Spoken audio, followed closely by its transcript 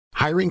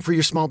Hiring for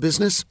your small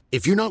business?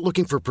 If you're not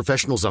looking for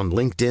professionals on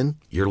LinkedIn,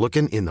 you're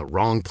looking in the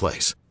wrong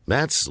place.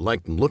 That's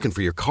like looking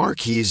for your car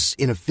keys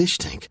in a fish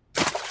tank.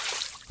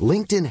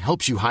 LinkedIn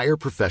helps you hire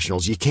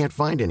professionals you can't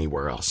find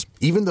anywhere else,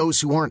 even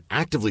those who aren't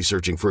actively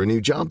searching for a new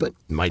job but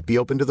might be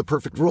open to the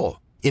perfect role.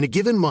 In a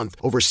given month,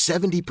 over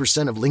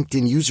 70% of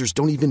LinkedIn users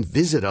don't even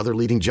visit other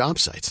leading job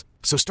sites.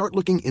 So start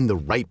looking in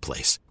the right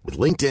place.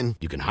 With LinkedIn,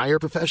 you can hire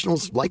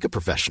professionals like a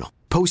professional.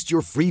 Post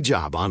your free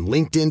job on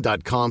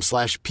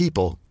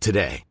linkedin.com/people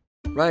today.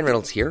 Ryan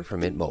Reynolds here from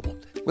Mint Mobile.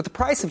 With the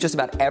price of just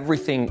about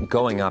everything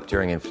going up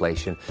during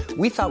inflation,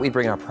 we thought we'd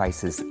bring our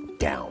prices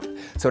down.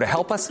 So to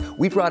help us,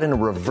 we brought in a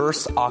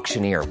reverse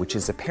auctioneer, which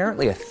is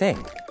apparently a thing.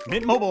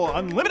 Mint Mobile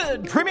Unlimited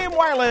Premium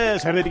Wireless.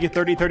 How to get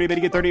 30, 30, how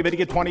to get 30, how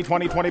to get 20,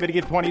 20, 20, how to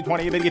get 20,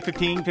 20, how to get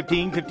 15,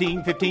 15, 15,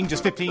 15,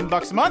 just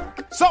 $15 a month?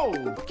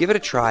 Sold! Give it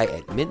a try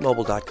at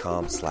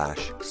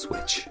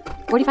mintmobile.com/switch.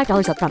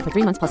 $45 up front for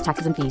 3 months plus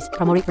taxes and fees.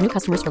 Promo rate for new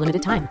customers for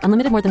limited time.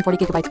 Unlimited more than 40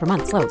 gigabytes per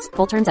month. Slows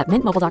full terms at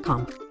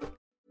mintmobile.com.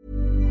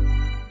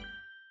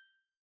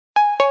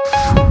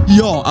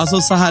 Ja,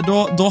 alltså så här,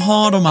 då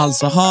har de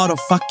alltså, hör och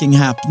fucking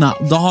häpna,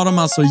 då har de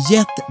alltså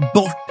gett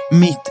bort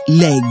mitt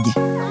lägg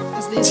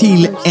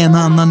till en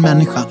annan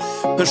människa.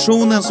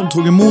 Personen som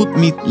tog emot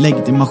mitt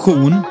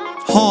legitimation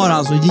har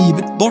alltså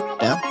givit bort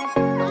det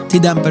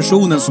till den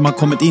personen som har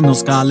kommit in och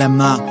ska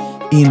lämna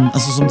in,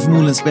 alltså som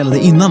förmodligen spelade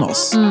innan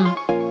oss.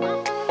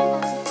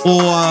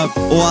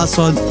 Och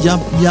alltså, jag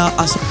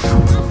alltså...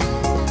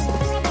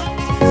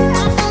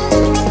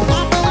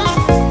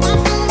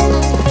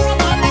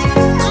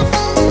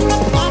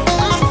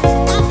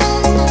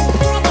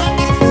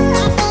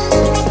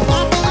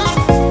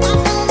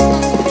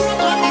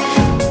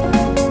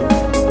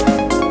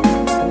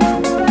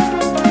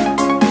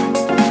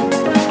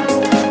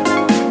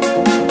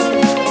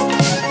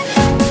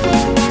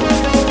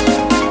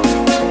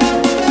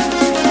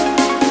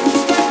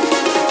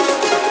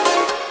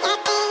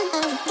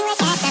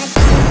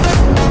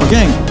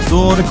 Okej,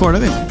 då rekordar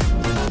vi.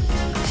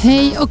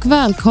 Hej och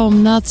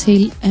välkomna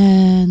till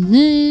en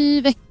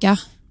ny vecka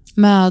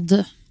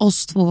med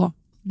oss två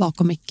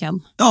bakom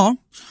micken. Ja,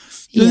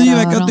 det är en ny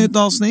vecka, ett nytt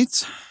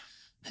avsnitt.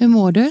 Hur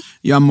mår du?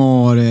 Jag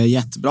mår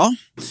jättebra.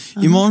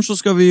 Imorgon så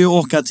ska vi ju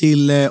åka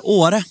till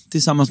Åre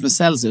tillsammans med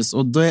Celsius.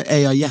 Och då är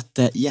jag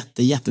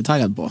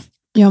jättetaggad på.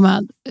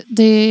 Ja,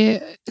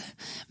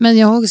 men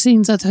jag har också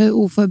insett hur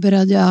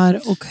oförberedd jag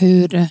är och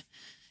hur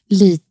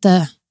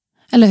lite...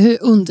 Eller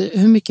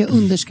hur mycket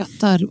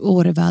underskattar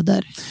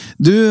Åreväder?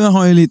 Du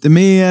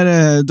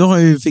har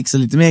ju fixat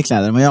lite mer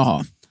kläder än vad jag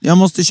har. Jag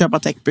måste köpa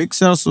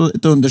täckbyxor och så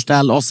ett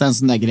underställ och sen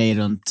sån där grej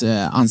runt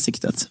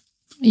ansiktet.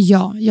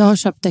 Ja, jag har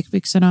köpt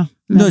täckbyxorna.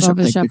 Men jag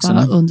behöver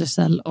köpa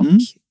underställ och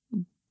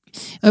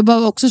jag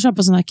behöver också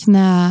köpa såna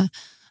här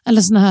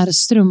såna här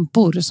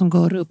strumpor som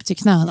går upp till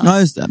knäna. Ja,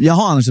 just det. Jag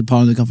har annars ett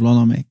par du kan få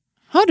låna av mig.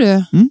 Har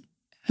du? Mm.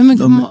 Hur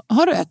mycket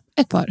har du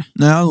ett par?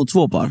 Nej, jag har nog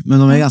 2 par, men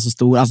de är ganska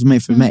stora, alltså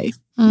för mig.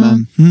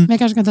 Men jag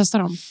kanske kan testa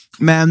dem.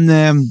 Men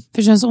för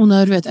det känns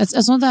onödigt.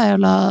 Ett sånt där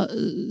jävla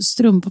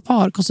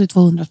strumpapar kostar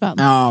 200 spänn.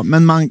 Ja,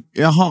 men men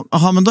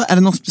då är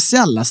det några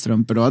speciella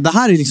strumpor då. Det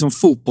här är liksom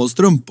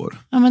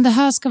fotbollsstrumpor. Ja, men det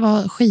här ska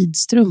vara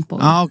skidstrumpor.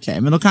 Ja,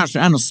 okej, men då kanske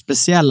det är några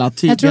speciella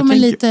typ. Jag tror de är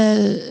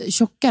lite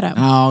tjockare.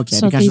 Ja,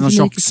 okej, det kanske är några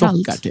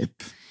tjocksockar typ.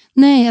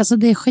 Nej, alltså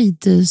det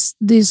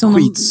är som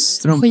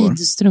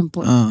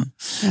skidstrumpor. Ja.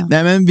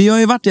 Nej, men vi har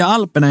ju varit i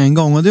Alperna en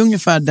gång och det är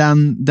ungefär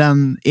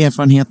den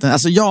erfarenheten.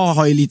 Alltså jag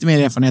har ju lite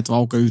mer erfarenhet av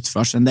att åka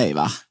utförs än dig,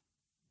 va?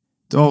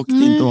 Du har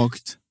inte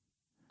åkt.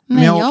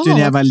 Men jag åkte ju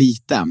när jag var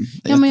liten.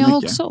 Ja, men jag har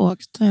också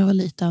åkt när jag var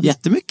liten.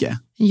 Jättemycket?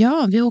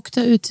 Ja, vi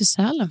åkte ut till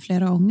Sälen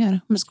flera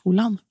gånger med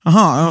skolan.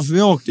 Jaha, för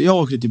jag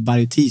åkte till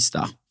Berg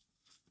Tisdag.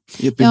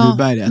 Uppe i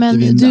Buberget.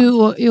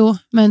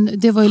 Men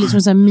det var ju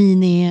liksom så här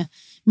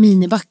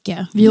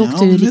minibacke. Vi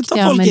åkte ju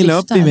riktiga med liftar.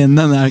 Upp i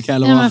vinden där,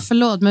 kan nej, men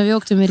förlåt, men vi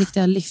åkte med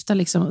riktiga liftar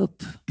liksom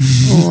upp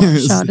och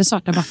körde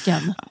svarta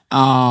backen.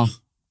 Ja.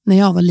 När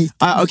jag var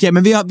liten. Okej,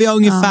 men vi har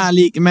ungefär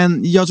lika,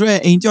 men jag tror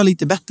är inte jag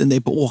lite bättre än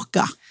dig på att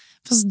åka.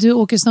 Fast du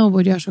åker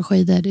snowboard, jag kör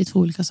skidor, det är 2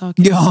 olika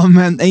saker. Ja,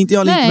 men är inte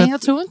jag lite bättre? Nej,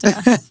 jag tror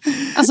inte det.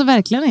 Alltså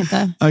verkligen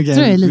inte. Okay, jag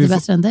tror jag är lite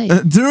bättre än dig.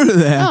 Tror du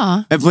det?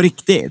 Ja. På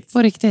riktigt?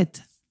 På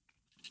riktigt.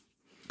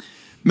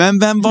 Men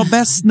vem var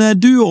bäst när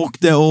du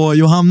åkte och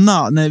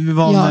Johanna? När vi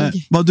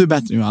var du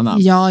bättre än Johanna?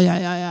 Ja.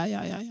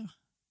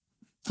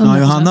 Ja,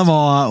 Johanna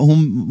var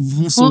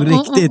hon såg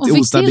riktigt ostabil.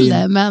 Hon fick till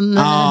det,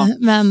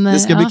 men det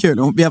ska bli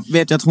kul. Jag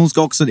vet ju att hon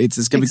ska också dit,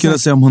 så det ska bli kul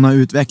att se om hon har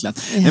utvecklat.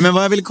 Ja. Men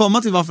vad jag ville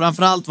komma till var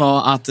framförallt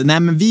att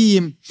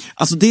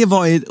alltså det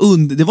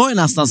var ju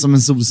nästan som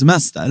en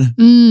solsemester.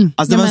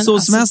 Alltså det var en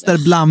solsemester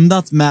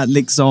blandat med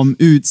liksom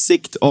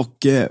utsikt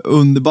och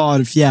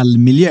underbar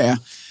fjällmiljö.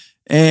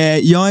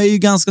 Jag är ju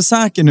ganska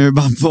säker nu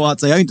bara på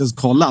att jag har inte ens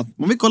kollat.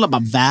 Om vi kollar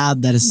bara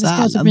väder,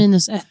 Sälen. Det ska till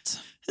 -1.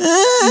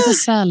 Inte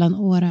Sälen,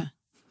 Åre.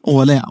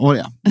 Åre,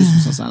 ja.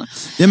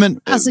 Ja, men,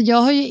 alltså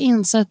jag har ju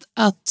insett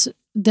att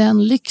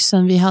den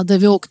lyxen vi hade.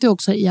 Vi åkte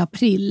också i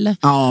april.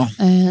 Ja.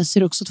 Så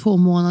det är också 2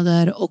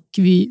 månader och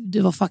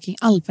det var fucking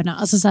Alperna.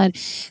 Alltså så här,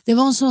 det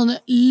var en sån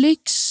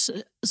lyx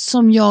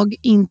som jag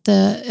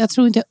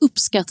tror inte jag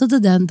uppskattade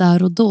den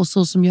där och då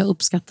så som jag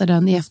uppskattar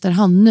den i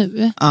efterhand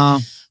nu.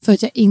 Ja. För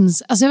att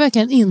jag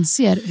verkligen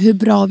inser hur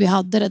bra vi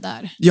hade det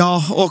där.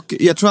 Ja, och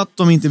jag tror att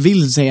de inte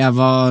vill säga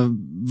vad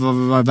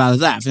det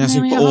är. För jag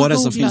ser på Åre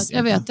så finns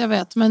det. Jag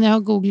vet, men jag har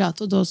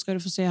googlat och då ska du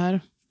få se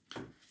här.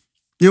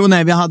 Jo,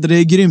 nej, vi hade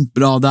det grymt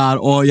bra där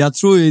och jag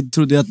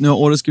trodde att nu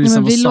Åre skulle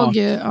visa vad sak. Vi låg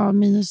ju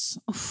minus...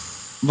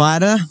 Vad är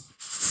det?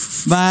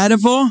 Vad är det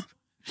på?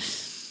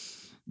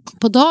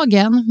 På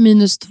dagen,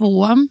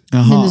 -2,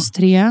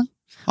 -3.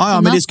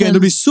 Ja, men det ska ändå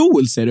bli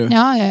sol, ser du.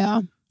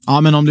 Ja.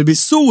 Ja, men om det blir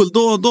sol,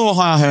 då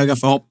har jag höga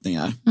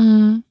förhoppningar.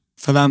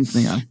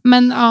 Förväntningar.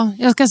 Men ja,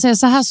 jag ska säga,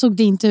 så här såg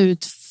det inte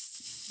ut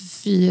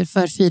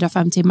för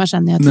 4-5 timmar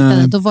sedan när jag tittade.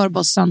 Nej. Då var det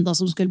bara söndag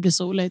som skulle bli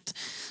soligt.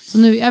 Så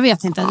nu, jag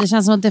vet inte, det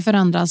känns som att det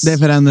förändras. Det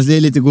är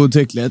lite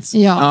godtyckligt.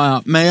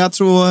 Ja. Men jag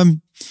tror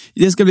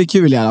det ska bli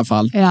kul i alla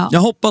fall. Ja.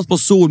 Jag hoppas på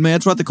sol, men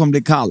jag tror att det kommer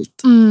bli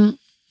kallt.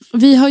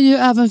 Vi har ju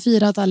även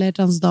firat Alla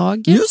hjärtans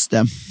dag. Just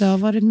det. Det har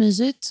varit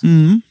mysigt.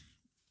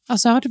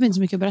 Alltså jag har typ inte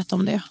så mycket att berätta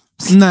om det.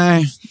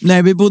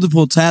 Nej, vi bodde på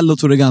hotell och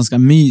tog det ganska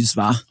mys,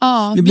 va?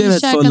 Ja, vi blev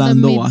ett fulla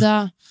ändå.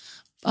 Middag,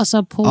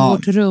 alltså på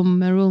vårt rum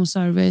med room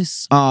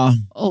service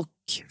och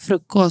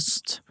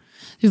frukost.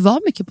 Vi var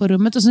mycket på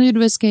rummet och sen gjorde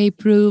vi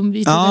escape room,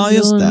 vi tog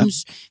en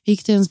lunch, vi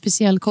gick till en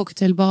speciell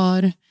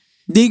cocktailbar.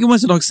 Det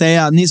måste jag dock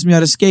säga, ni som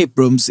gör escape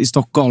rooms i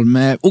Stockholm,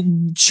 och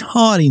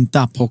kör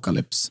inte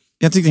Apocalypse.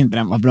 Jag tyckte inte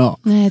den var bra.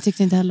 Nej, jag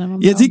tyckte inte heller den var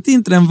bra. Jag tyckte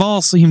inte den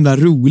var så himla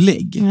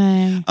rolig.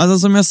 Nej. Alltså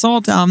som jag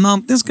sa till Anna,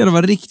 antingen ska det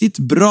vara riktigt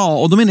bra,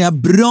 och då menar jag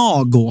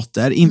bra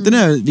gåtor, inte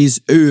nödvändigtvis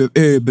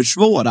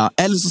översvåra,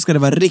 eller så ska det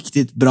vara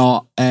riktigt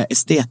bra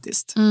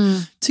estetiskt.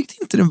 Tyckte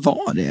inte den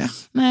var det.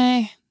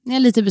 Nej, jag är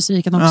lite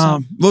besviken också.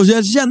 Ja. Och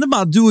jag kände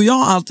bara att du och jag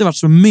har alltid varit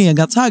så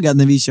megataggad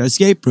när vi kör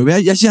escape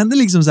room. Jag kände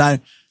liksom så här,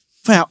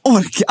 fan jag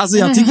orkar. Alltså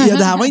jag tycker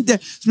det här var inte,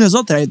 som jag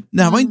sa till dig,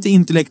 det här var inte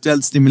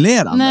intellektuellt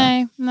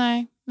stimulerande.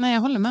 Nej,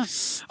 jag håller med.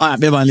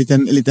 Det var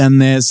en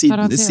liten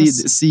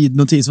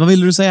sidnotis. Vad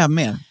ville du säga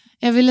mer?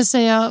 Jag ville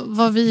säga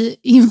vad vi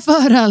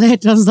inför Alla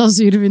hjärtans dag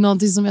så gjorde vi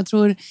någonting som jag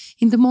tror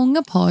inte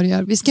många par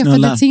gör. Vi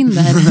skaffade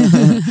Tinder.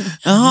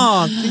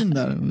 Jaha,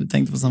 Tinder. Vi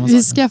tänkte på samma sak.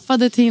 Vi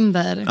skaffade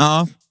Tinder.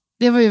 Ja.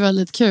 Det var ju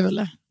väldigt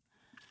kul.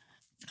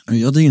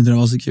 Jag tyckte inte det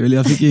var så kul.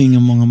 Jag fick ju inga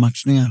många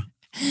matchningar.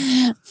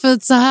 För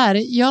att så här,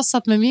 jag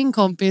satt med min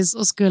kompis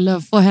och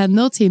skulle få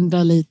henne att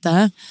tindra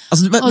lite.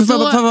 Alltså,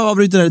 får jag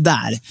avbryta det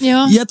där?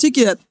 Ja. Jag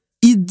tycker att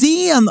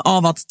idén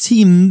av att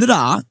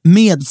tindra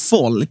med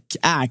folk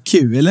är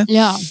kul.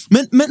 Ja.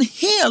 Men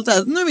helt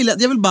ärligt, nu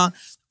jag vill bara,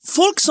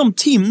 folk som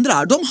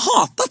tindrar, de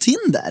hatar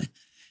Tinder.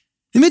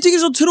 Men jag tycker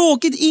det är så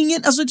tråkigt.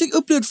 Jag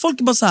upplever att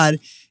folk är bara så här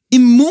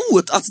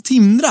emot att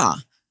tindra.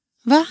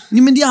 Va?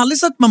 Men det är aldrig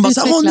så att man bara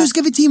så, nu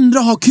ska vi tindra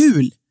och ha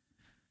kul.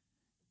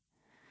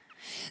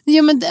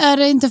 Ja, men är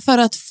det inte för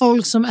att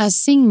folk som är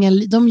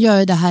singel, de gör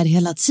ju det här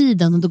hela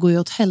tiden och det går ju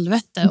åt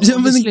helvete. Och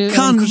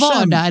kanske.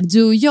 Kvar där.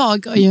 Du och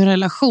jag har ju en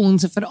relation,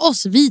 så för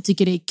oss, vi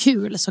tycker det är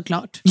kul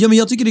såklart. Ja, men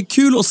jag tycker det är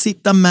kul att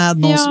sitta med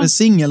någon som är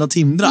singel och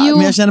tindrar.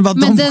 Men jag känner bara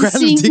att de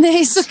själv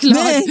nej, såklart.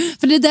 Nej.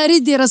 För det där är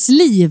deras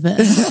liv.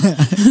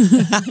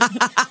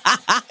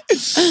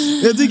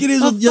 Jag tycker det är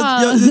så,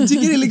 jag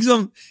tycker det är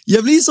liksom,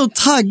 jag blir så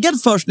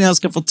taggad först när jag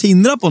ska få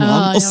tindra på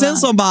någon. Och sen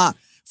så bara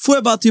får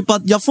jag bara typ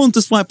att jag får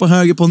inte swipa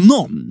höger på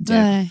någon. Typ.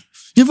 Nej.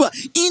 Jag bara,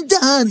 inte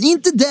han,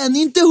 inte den,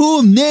 inte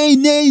hon,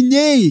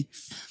 nej.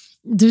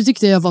 Du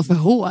tyckte jag var för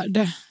hård.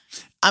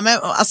 Ja, men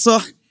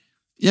alltså,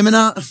 jag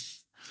menar,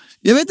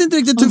 jag vet inte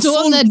riktigt hur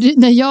folk...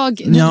 När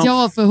jag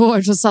var för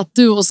hård så satt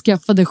du och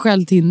skaffade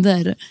själv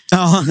Tinder.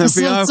 Ja,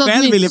 för jag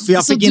själv ville, för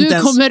jag fick inte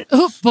ens... Så du kommer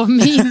upp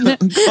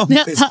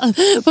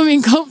på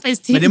min kompis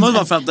Tinder. Men det måste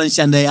vara för att den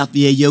kände att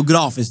vi är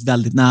geografiskt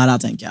väldigt nära,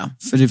 tänker jag.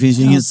 För det finns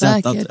ju inget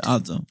sätt att...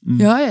 Alltså,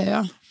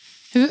 Ja.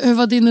 Hur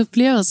var din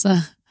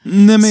upplevelse?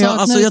 Nej, men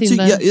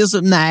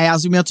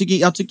jag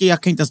tycker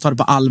jag kan inte ens ta det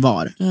på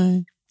allvar.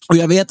 Nej. Och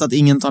jag vet att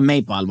ingen tar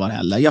mig på allvar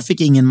heller. Jag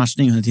fick ingen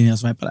matchning under tiden jag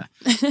swipade.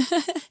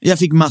 Jag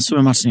fick massor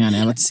med matchningar när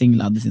jag var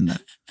singlad Tinder.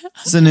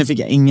 Så nu fick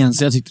jag ingen,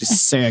 så jag tyckte det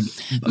sög.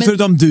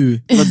 Förutom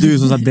du. Det var du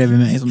som satt bredvid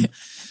mig.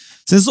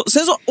 Sen så,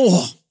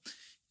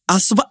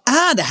 alltså vad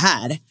är det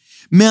här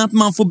med att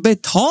man får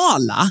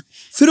betala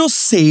för att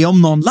se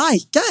om någon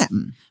likar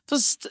en?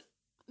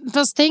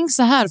 Fast tänk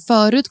så här,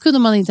 förut kunde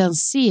man inte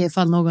ens se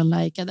ifall någon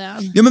likade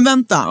en. Ja, men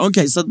vänta,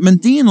 okej, men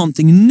det är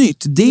någonting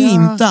nytt. Det är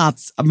inte att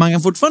man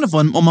kan fortfarande få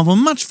om man får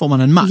en match får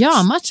man en match.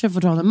 Ja, match är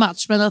fortfarande en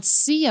match, men att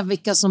se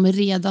vilka som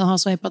redan har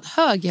swipat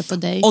höger på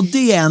dig. Och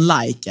det är en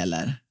like,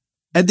 eller?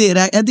 Är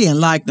det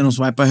en like när de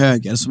swipar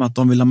höger som att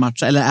de vill ha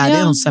matcha, eller är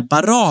det någon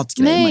separat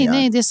grej?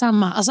 Nej, det är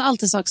samma. Alltså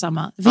allt är sak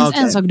samma. Det finns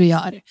en sak du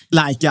gör.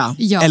 Lika,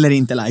 eller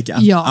inte lika.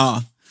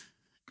 Ja.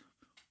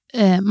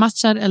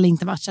 matchar eller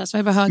inte matchar.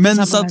 Swipa höger,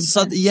 men så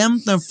att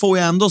egentligen får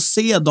jag ändå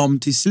se dem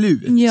till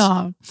slut.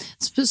 Ja,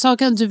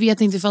 saken du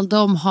vet inte ifall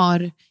de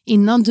har,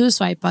 innan du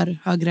swipar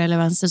höger eller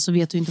vänster så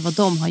vet du inte vad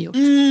de har gjort.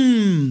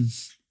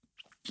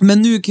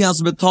 Men nu kan jag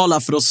alltså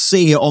betala för att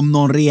se om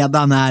någon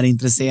redan är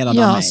intresserad av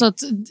mig. Ja,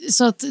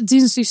 så att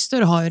din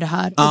syster har ju det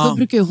här. Och då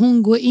brukar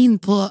hon gå in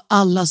på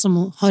alla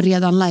som har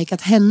redan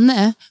likat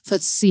henne för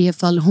att se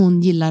ifall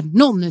hon gillar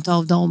någon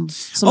av dem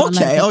som har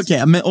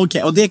likat.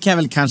 Okej. Och det kan jag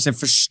väl kanske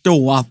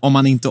förstå om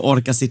man inte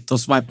orkar sitta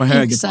och swipa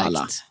höger på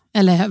alla.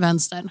 Eller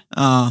vänster.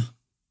 Ja.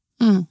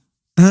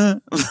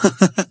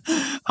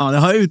 Ja, det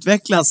har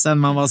utvecklats sen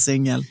man var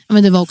singel.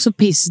 Men det var också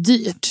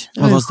pissdyrt.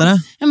 Vad kostar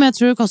det? Ja, men jag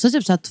tror det kostar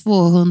typ så här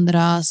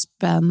 200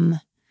 spänn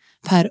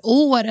per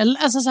år.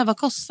 Eller, alltså så här, vad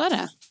kostar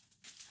det?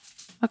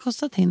 Vad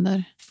kostar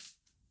Tinder?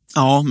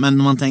 Ja, men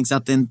om man tänker sig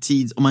att det är en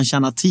tid, om man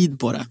tjänar tid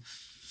på det.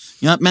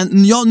 Ja, men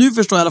nu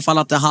förstår jag i alla fall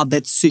att det hade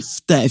ett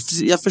syfte.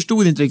 Jag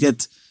förstod inte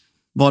riktigt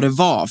vad det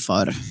var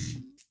för.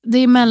 Det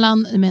är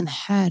mellan, men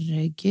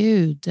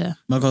herregud.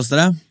 Vad kostar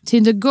det?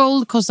 Tinder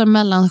Gold kostar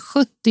mellan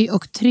 70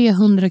 och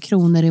 300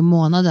 kronor i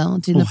månaden.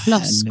 Och Tinder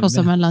Plus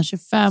kostar mellan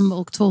 25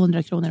 och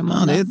 200 kronor i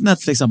månaden. Ja, det är ett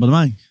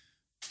Netflix-abonnemang.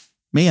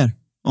 Mer.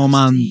 Om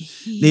man,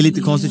 det är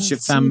lite konstigt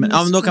 25,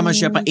 ja men då kan man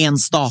köpa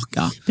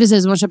enstaka.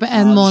 Precis, man köper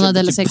en månad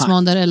eller 6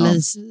 månader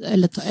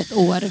eller ett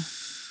år.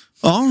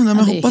 Ja, men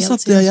jag hoppas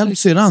att det har hjälpt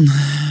syrran.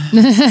 Det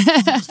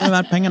är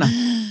värt pengarna.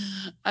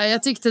 Ja,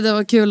 jag tyckte det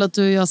var kul att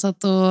du och jag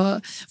satt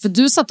och... För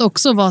du satt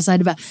också och var så här,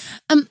 du bara,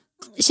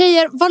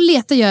 tjejer, vad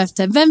letar jag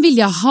efter? Vem vill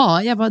jag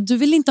ha? Jag bara, du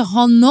vill inte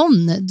ha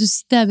någon. Du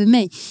sitter över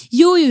mig.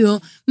 Jo,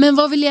 men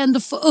vad vill jag ändå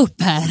få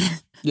upp här?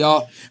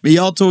 Ja, men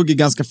jag tog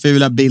ganska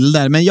fula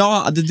bilder. Men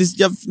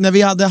när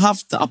vi hade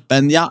haft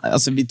appen,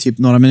 alltså vid typ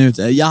några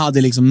minuter, jag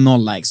hade liksom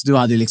 0 likes. Du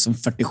hade liksom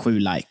 47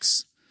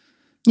 likes.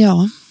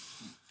 Ja.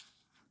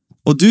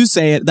 Och du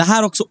säger, det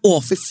här också,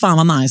 fy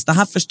fan vad nice. Det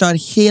här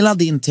förstör hela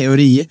din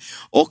teori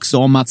också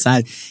om att så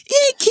här,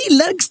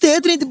 killar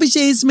stöter inte på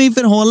tjejer som är i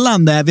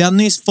förhållande. Vi har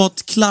nyss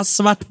fått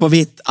klassvart på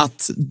vitt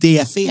att det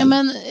är fel. Ja,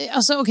 men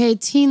alltså okej,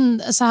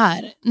 så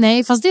här.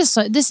 Nej, fast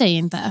det säger jag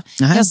inte.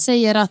 Nähä. Jag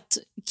säger att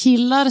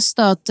killar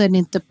stöter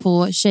inte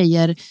på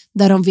tjejer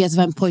där de vet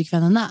vem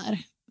pojkvännen är.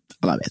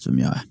 Alla vet vem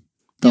jag är.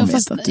 De vet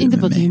fast att du inte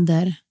är på med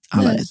Tinder. Mig.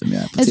 Alla vet vem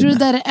jag är på jag Tinder. tror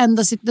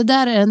det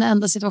där är den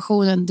enda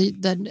situationen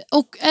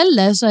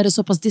eller så är det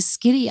så pass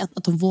diskret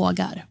att de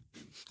vågar.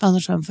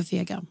 Annars är de för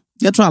fega.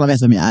 Jag tror alla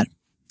vet vem jag är.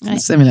 Nej.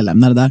 Sen vill jag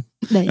lämna det där.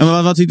 Nej. Ja,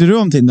 men vad tyckte du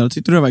om Tinder?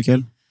 Tyckte du det var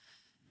kul?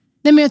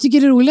 Nej, men jag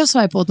tycker det är roligt att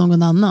swipa åt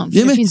någon annan.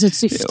 För det finns ett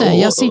syfte.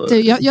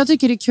 Jag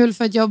tycker det är kul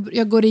för att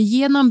jag går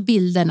igenom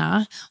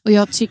bilderna. Och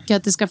jag tycker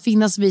att det ska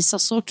finnas vissa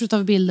sorter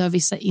av bilder och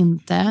vissa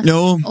inte.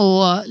 Jo.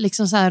 Och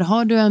liksom så här,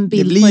 har du en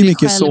bild det blir på dig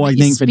mycket själv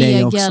sågning i för dig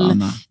spegel också,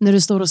 Anna. när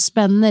du står och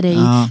spänner dig,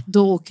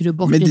 då åker du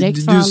bort men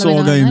direkt från du alla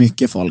sågar ju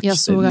mycket folk. Jag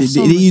sågar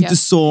det är ju inte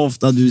så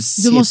ofta du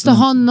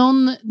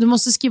ser. Du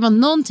måste skriva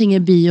någonting i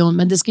bion,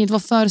 men det ska inte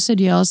vara för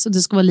seriöst och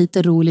det ska vara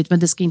lite roligt, men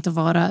det ska inte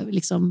vara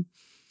liksom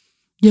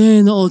jag är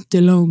en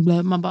 80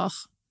 lång, man bara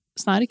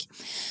snark.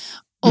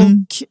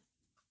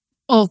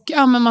 Och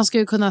ja, men man ska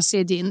ju kunna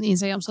se din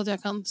Instagram så att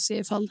jag kan se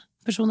ifall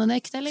personen är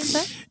äkta eller inte.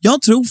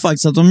 Jag tror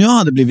faktiskt att om jag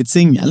hade blivit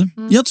singel,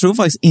 jag tror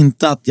faktiskt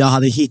inte att jag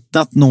hade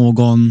hittat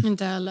någon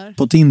inte heller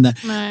på Tinder.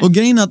 Nej. Och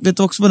grejen är att, vet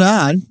du också vad det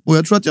är? Och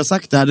jag tror att jag har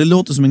sagt det här, det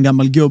låter som en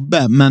gammal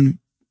gubbe, men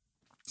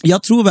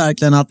jag tror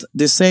verkligen att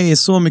det säger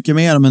så mycket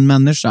mer om en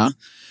människa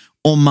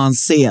om man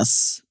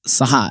ses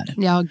så här.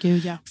 Ja,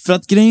 gud ja. För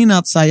att grejen är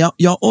att så här,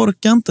 jag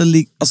orkar inte,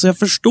 alltså jag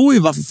förstår ju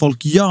varför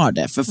folk gör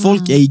det, för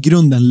folk är i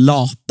grunden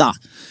lata.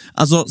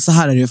 Alltså så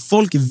här är det,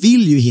 folk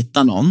vill ju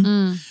hitta någon,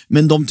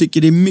 men de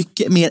tycker det är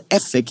mycket mer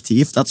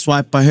effektivt att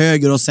swipa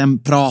höger och sen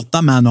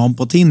prata med någon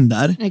på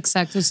Tinder.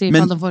 Exakt, och se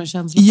ifall de får en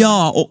känsla.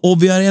 Ja,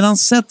 och vi har redan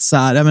sett så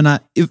här, jag menar,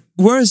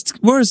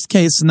 worst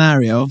case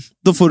scenario,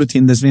 då får du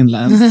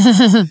Tinder-svindlaren.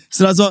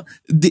 Så alltså,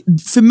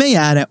 för mig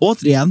är det,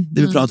 återigen,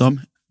 det vi pratar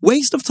om,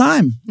 waste of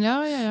time.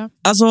 Ja.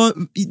 Alltså,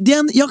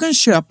 jag kan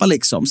köpa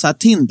liksom så här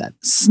Tinder,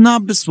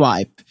 snabb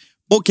swipe.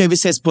 Okej, vi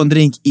ses på en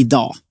drink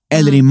idag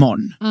eller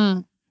imorgon.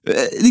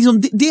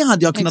 Liksom, det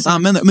hade jag kunnat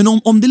använda.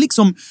 Men om det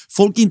liksom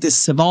folk inte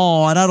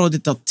svarar och det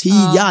tar tid,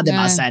 jag hade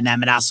bara säga nej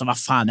men alltså vad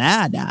fan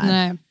är det här?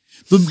 Nej.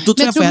 Då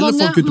träffar jag hellre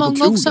folk ute på krogen.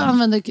 Många också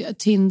använder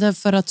Tinder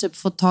för att typ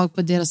få tag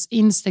på deras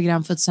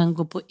Instagram för att sen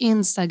gå på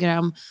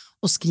Instagram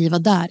och skriva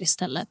där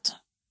istället.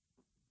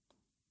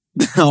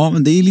 Ja,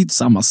 men det är lite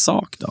samma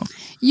sak då.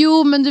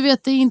 Jo, men du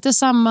vet, det är inte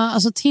samma.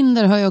 Alltså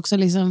Tinder har ju också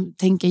liksom,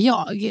 tänker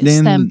jag,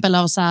 stämpel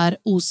av så här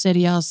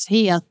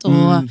oseriöshet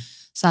och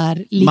så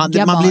här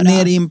ligga man blir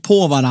ner in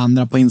på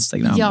varandra på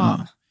Instagram.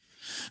 Ja.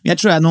 Jag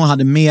tror jag nog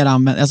hade mer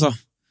använt, alltså.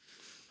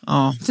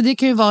 Ja. För det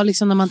kan ju vara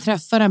liksom när man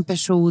träffar en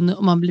person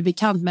och man blir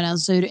bekant med den,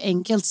 så är det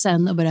enkelt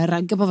sen att börja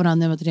ragga på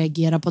varandra med att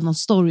reagera på någon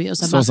story och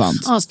sen så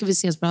bara, ska vi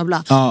ses bla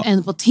bla.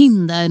 Än på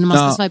Tinder när man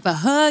ska swipa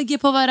höger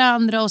på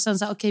varandra och sen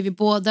så okej, vi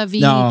båda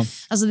vill.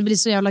 Alltså det blir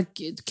så jävla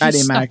krystat. Nej, det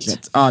är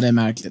märkligt. Ja, det är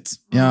märkligt.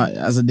 Ja,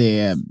 alltså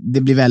det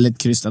blir väldigt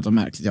krystat och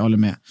märkligt, jag håller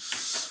med.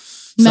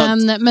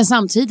 Men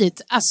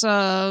samtidigt, alltså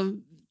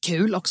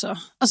kul också.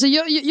 Alltså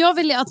jag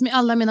vill att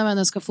alla mina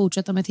vänner ska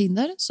fortsätta med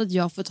Tinder så att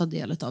jag får ta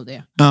del av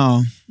det.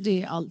 Ja.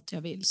 Det är allt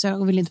jag vill. Så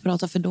jag vill inte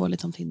prata för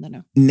dåligt om Tinder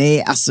nu.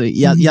 Nej, alltså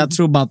jag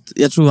tror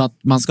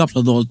att man ska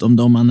prata dåligt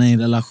om man är i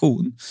en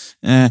relation.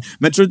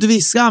 Men tror du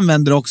vissa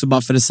använder det också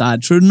bara för det så här?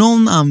 Tror du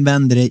någon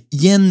använder det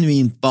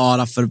genuint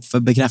bara för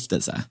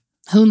bekräftelse?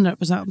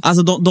 100%.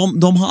 Alltså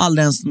de har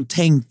aldrig ens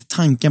tänkt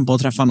tanken på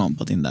att träffa någon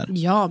på Tinder.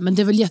 Ja, men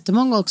det är väl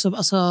jättemånga också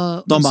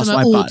alltså, de som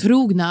swipar. är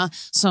otrogna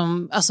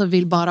som alltså,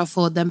 vill bara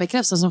få den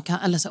bekräftelsen som kan,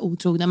 eller så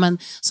otrogna, men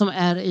som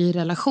är i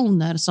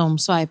relationer som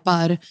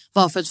swipar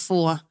bara för att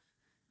få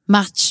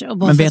match. Och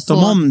bara men vet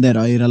de om det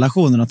då i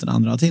relationen att den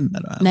andra har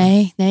Tinder? Då,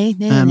 nej.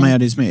 Man gör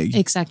det i smyg.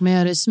 Exakt, man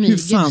gör det i smyg. Hur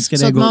fan ska det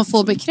så att gå? man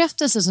får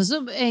bekräftelse,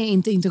 så är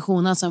inte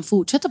intentionen att sen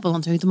fortsätta på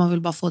någonting, utan man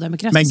vill bara få den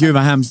bekräftelsen. Men gud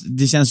vad hemskt.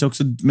 Det känns ju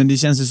också, men det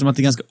känns ju som att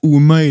det är ganska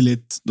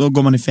omöjligt. Då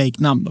går man i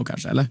fake-namn då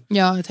kanske, eller?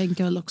 Ja, jag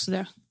tänker väl också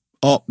det.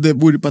 Ja, det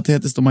vore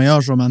patetiskt om man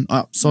gör så, men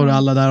sorry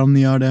alla där om ni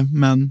gör det,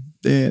 men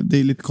det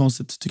är lite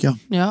konstigt tycker jag.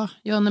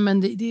 Ja nej,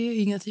 men det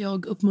är inget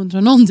jag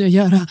uppmuntrar någon till att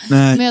göra.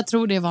 Nej. Men jag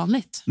tror det är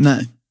vanligt.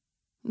 Nej.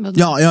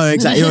 Ja,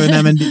 exakt.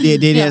 Nej, men det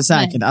är ja,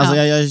 säkert. Nej, alltså,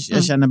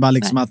 jag känner bara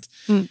liksom att...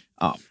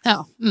 Ja.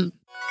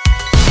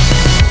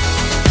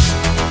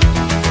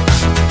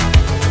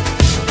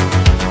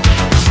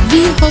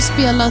 Vi har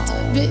spelat...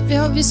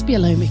 Vi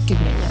spelar ju mycket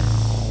grejer.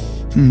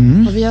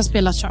 Och vi har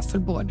spelat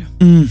shuffleboard.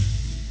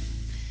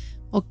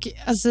 Och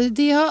alltså,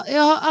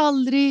 jag har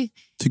aldrig...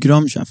 Tycker du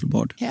om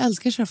shuffleboard? Jag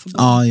älskar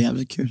shuffleboard. Ja,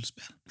 jävligt kul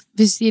spel.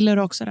 Visst gillar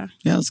du också det?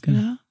 Jag älskar det.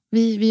 Ja,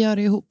 vi gör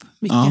det ihop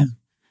mycket. Ja.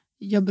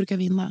 Jag brukar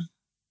vinna.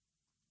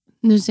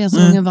 Nu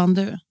senaste gången vann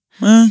du.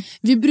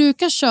 Vi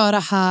brukar köra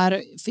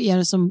här, för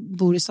er som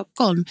bor i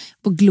Stockholm,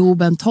 på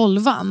Globen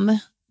 12an.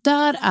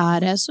 Där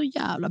är det så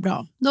jävla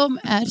bra. De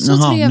är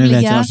så trevliga. Nu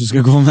vet jag att du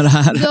ska gå med det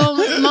här.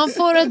 Man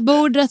får ett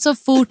bord rätt så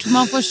fort.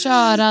 Man får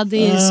köra.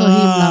 Det är så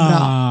himla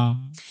bra.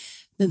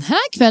 Den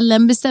här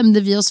kvällen bestämde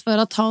vi oss för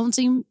att ta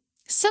någonting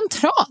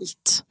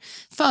centralt.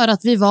 För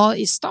att vi var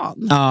i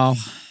stan. Ja.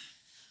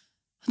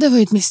 Det var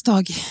ju ett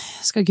misstag,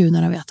 ska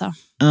gudarna veta.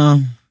 Ja.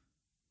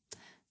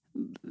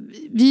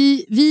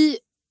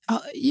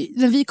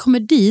 När vi kommer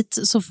dit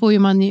så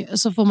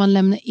får man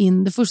lämna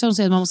in, det första de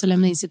säger att man måste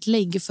lämna in sitt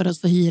lägg för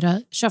att få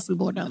hyra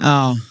shuffleboarden.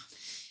 Ja.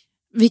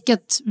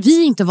 Vilket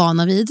vi inte är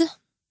vana vid.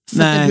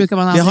 Nej, det brukar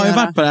man vi har ju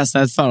göra. varit på det här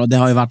stället förr och det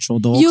har ju varit så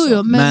då också.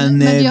 Jo, men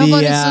vi har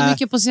varit så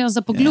mycket på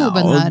senaste på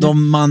Globen och här.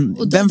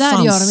 Vem där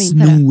fan gör de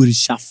inte snor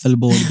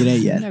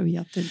shuffleboard-grejer? Jag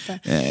vet inte.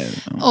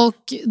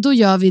 Och då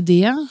gör vi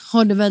det.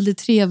 Har det väldigt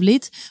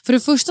trevligt. För det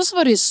första så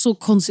var det så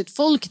konstigt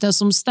folk där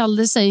som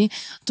ställde sig.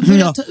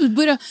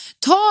 Började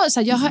ta så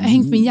här, jag har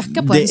hängt min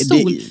jacka på en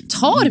stol.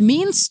 Tar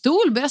min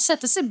stol, börjar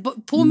sätta sig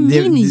på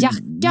min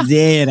jacka.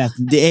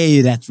 Det är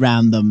ju rätt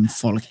random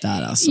folk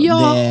där. Alltså.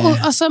 Ja, och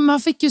alltså,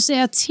 man fick ju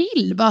säga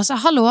till. Bara så,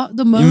 hallå,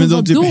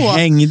 de typ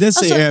hängde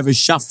sig över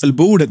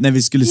shufflebordet när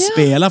vi skulle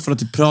spela för att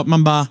typ prata.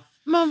 Man bara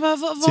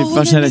vad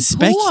håller ni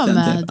respekten, på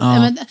med? Typ. Ja.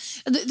 Men,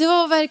 det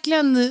var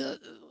verkligen...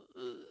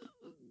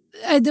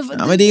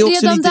 men det är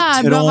också redan lite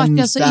där trångt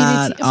var så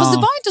där. Fast det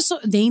var inte så,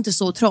 det är inte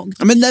så trångt.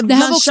 Ja, men det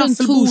här var också en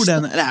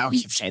torsdag.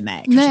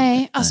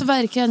 Nej, alltså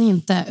verkligen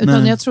inte.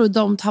 Utan jag tror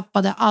de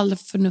tappade all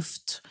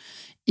förnuft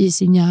i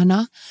sin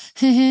hjärna.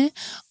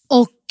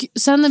 Och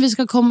sen när vi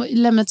ska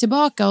lämna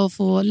tillbaka och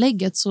få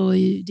lägget så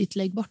är ditt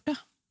lägg borta.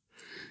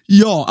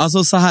 Ja,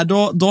 alltså så här,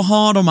 då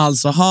har de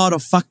alltså, hör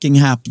och fucking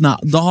häpna,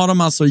 då har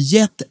de alltså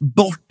gett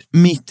bort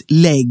mitt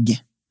lägg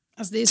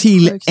alltså,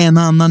 till sjukt. En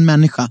annan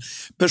människa.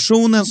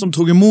 Personen som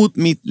tog emot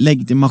mitt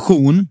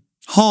legitimation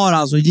har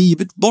alltså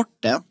givit bort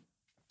det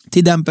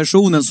till den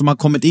personen som har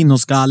kommit in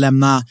och ska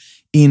lämna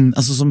in,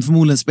 alltså som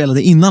förmodligen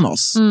spelade innan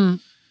oss.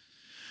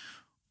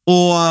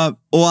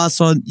 Och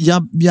alltså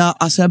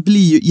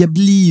jag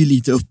blir ju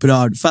lite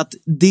upprörd för att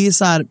det är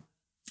så här,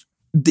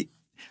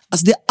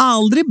 alltså det är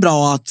aldrig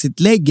bra att sitt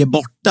lägg är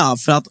borta,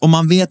 för att om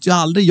man vet ju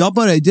aldrig, jag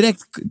börjar ju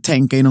direkt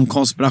tänka i någon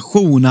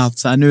konspiration att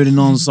så här, nu är det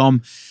någon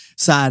som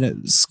så här,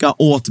 ska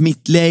åt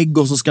mitt lägg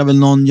och så ska väl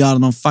någon göra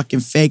någon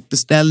fucking fake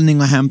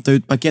beställning och hämta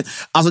ut paket.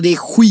 Alltså det är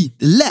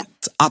skitlätt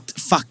att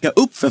fucka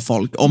upp för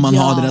folk om man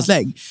har deras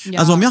lägg.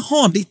 Alltså om jag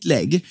har ditt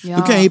lägg,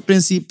 då kan jag i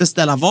princip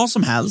beställa vad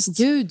som helst.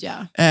 Gud,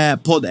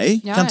 på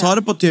dig. Kan ta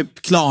det på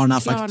typ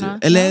Klarna-faktur.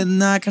 Eller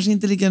nej, kanske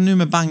inte lika nu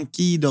med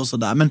BankID och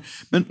sådär.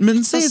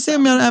 Men säg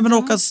om jag även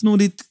råkar sno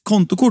ditt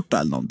kontokort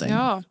eller någonting.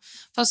 Ja,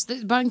 fast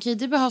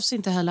BankID behövs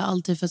inte heller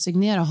alltid för att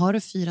signera. Har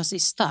du 4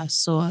 sista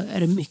så är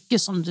det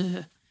mycket som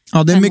du...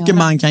 Ja, det är mycket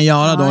man kan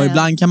göra då.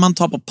 Ibland kan man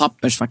ta på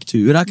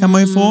pappersfaktura kan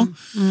man ju få.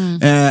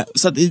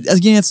 Så att,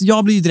 alltså,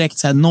 jag blir ju direkt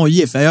så här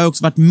nojig, för jag har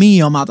också varit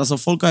med om att alltså,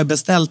 folk har ju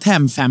beställt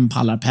hem 5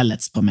 pallar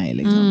pellets på mig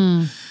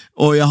liksom.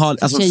 Och jag har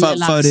alltså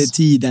förr i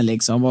tiden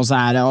liksom och så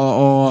här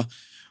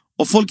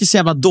och folk är så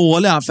jävla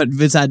dåliga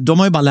för så här, de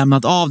har ju bara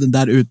lämnat av den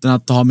där utan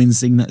att ha min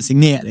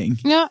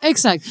signering. Ja,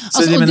 exakt.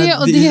 Alltså,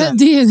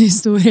 det är en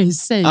historia i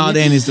sig. Ja,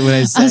 det är en historia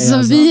i sig.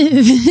 Alltså,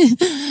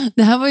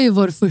 det här var ju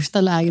vår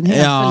första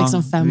lägenhet för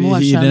liksom 5 år sedan.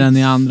 Vi hyrde den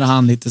i andra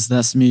hand lite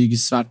sådär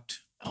smygsvart.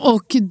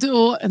 Och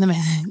då...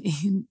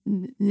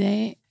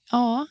 Nej.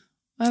 Ja,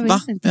 jag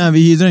vet inte. Ja, vi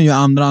hyrde den ju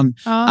andra.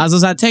 Ja. Alltså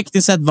så här,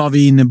 tekniskt sett var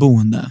vi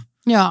inneboende.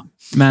 Ja,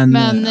 men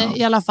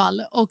i alla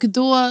fall. Och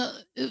då,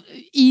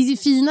 i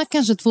fina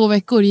kanske 2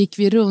 veckor gick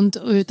vi runt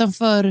och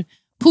utanför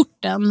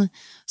porten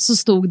så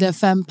stod det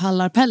 5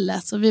 pallar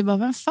pellets. Och vi bara,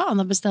 vem fan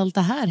har beställt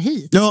det här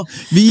hit? Ja,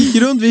 vi gick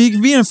runt, vi gick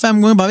mer än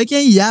 5 gånger bara,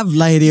 vilken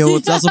jävla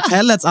idiot. Alltså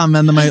pellets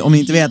använder man ju, om ni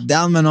inte vet, det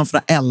använder man för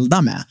att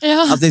elda med.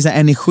 Ja. Alltså det är så här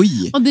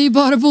energi. Och det är ju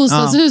bara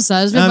bostadshus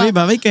här. Så vi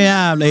bara, vilka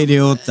jävla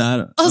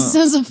idioter. Och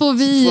sen så får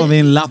vi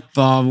en lapp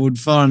av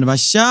ordförande. Bara,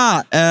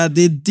 tja,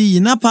 det är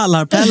dina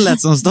pallar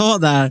pellets som står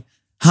där.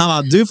 Han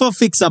bara, du får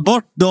fixa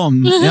bort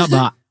dem. Jag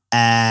bara,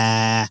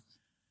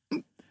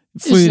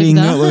 får ju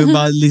ringa och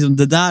bara liksom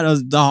det där och,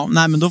 ja,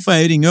 nej men då får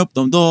jag ju ringa upp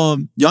dem. Då,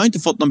 jag har inte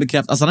fått någon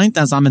bekräftelse. Alltså han har inte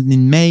ens använt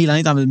min mail, han har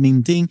inte använt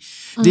min ting.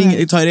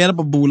 Jag tar reda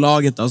på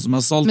bolaget då, som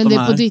har sålt men de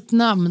här. Men det är på ditt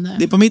namn?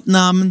 Det är på mitt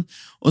namn.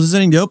 Och så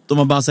ringde jag upp dem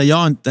och bara säger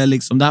jag inte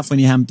liksom, där får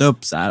ni hämta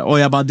upp så här. Och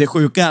jag bara, det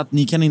sjuka är att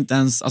ni kan inte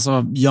ens,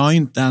 alltså jag är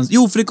inte ens,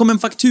 jo för det kommer en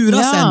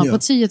faktura sen ju. Ja, på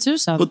 10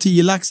 000. På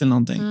 10 lax eller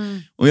någonting.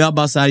 Och jag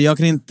bara så här, jag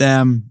kan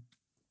inte.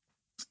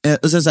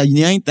 Och så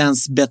ni har inte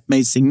ens bett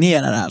mig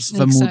signera det här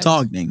för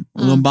mottagning.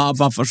 Och de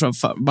bara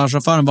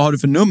chauffören, vad har du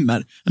för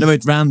nummer? Det var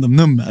ett random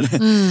nummer.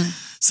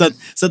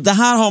 Så det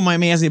här har man ju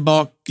med sig i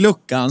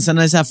bakluckan. Sen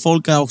är det så här,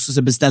 folk har också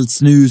så beställt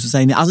snus och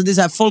säger, alltså det är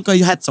så här, folk har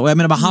ju hetsat. Och jag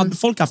menar bara, hade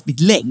folk haft mitt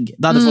lägg,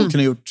 det hade folk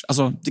kunnat gjort,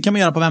 alltså det kan man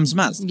göra på vem som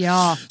helst.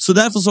 Ja. Så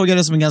därför såg jag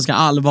det som en ganska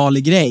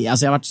allvarlig grej.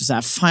 Alltså jag var så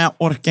här, fan jag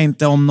orkar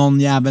inte om någon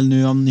jävel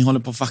nu, om ni håller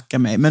på att fucka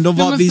mig. Men då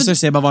visade det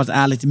sig bara vara ett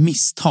ärligt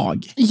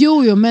misstag.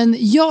 Jo, men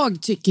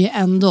jag tycker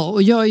ändå,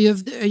 och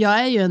jag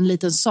är ju en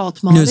liten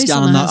satmal. Nu ska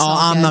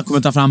Anna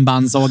kommer ta fram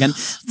bandsågen.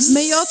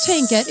 Men jag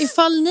tänker,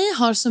 ifall ni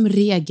har som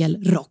regel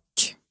rock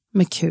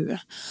med Q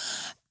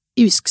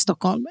i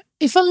Stockholm.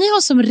 Ifall ni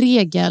har som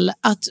regel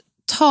att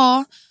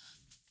ta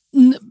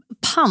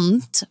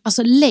pant,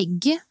 alltså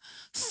lägg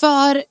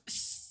för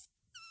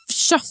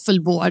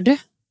shuffleboard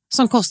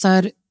som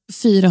kostar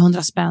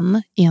 400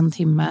 spänn i en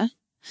timme.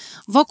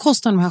 Vad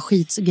kostar de här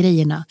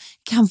skitsgrejerna?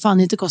 Kan fan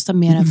inte kosta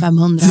mer än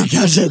 500. Det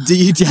kanske är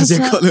dyrt, jag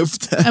ska kolla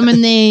upp det. Ja,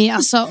 men nej,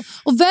 alltså.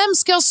 Och vem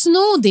ska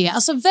sno det?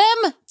 Alltså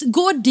vem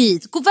går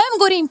dit? Vem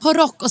går in på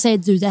rock och säger,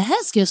 du, det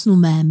här ska jag sno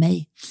med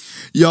mig?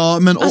 Ja,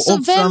 men alltså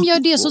vem gör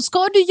det? Så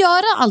ska du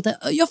göra allt det.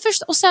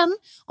 Och sen,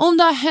 om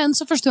det har hänt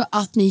så förstår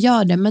jag att ni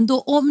gör det. Men då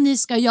om ni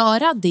ska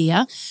göra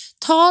det,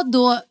 ta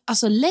då,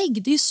 alltså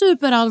lägg, det är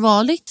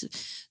superallvarligt.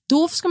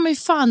 Då ska man ju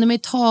fan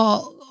med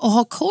ta och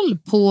ha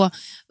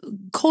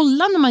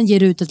kolla när man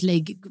ger ut ett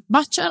lägg.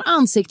 Matchar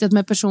ansiktet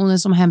med personen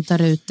som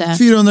hämtar ut det.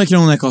 400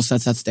 kronor kostar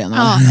ett set stenar.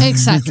 Ja,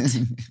 exakt.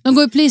 De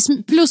går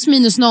ju plus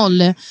minus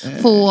noll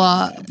på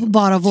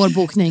bara vår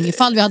bokning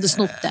ifall vi hade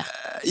snott det.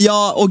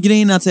 Ja, och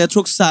grejen är att jag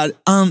tror också så här,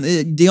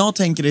 det jag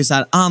tänker är så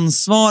här,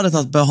 ansvaret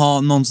att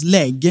ha någons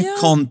lägg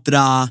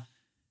kontra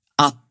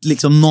att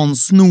liksom någon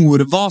snor,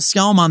 vad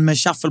ska man med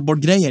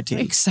shuffleboard-grejer till?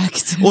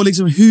 Exakt. Och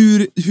liksom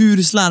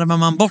hur slarvar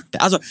man bort det?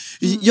 Alltså,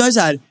 jag är så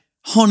här,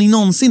 har ni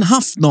någonsin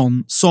haft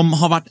någon som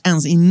har varit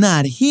ens i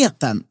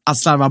närheten att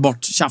slarva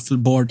bort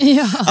shuffleboard?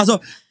 Ja. Alltså,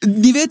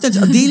 ni vet inte,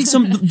 det är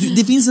liksom,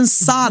 det finns en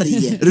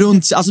sarg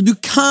runt, alltså du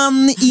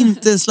kan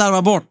inte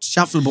slarva bort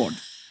shuffleboard.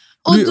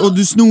 Och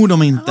du snor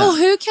dem inte. Och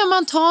hur kan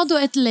man ta då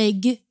ett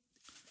lägg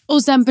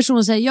och den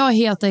personen säger, jag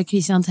heter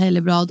Christian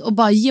Tellebrad, och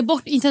bara ge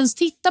bort, inte ens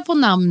titta på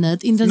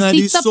namnet, inte ens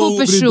titta på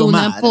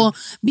personen på,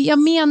 jag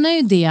menar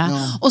ju det.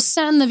 Ja. Och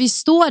sen när vi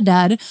står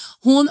där,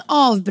 hon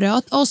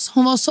avbröt oss,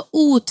 hon var så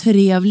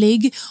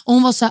otrevlig och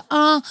hon var så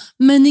här,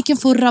 men ni kan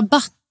få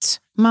rabatt.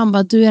 Man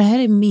bara, det här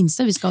är det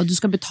minsta vi ska ha, du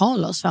ska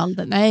betala oss för allt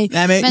det. Nej,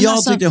 men jag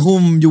alltså, tyckte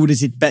hon gjorde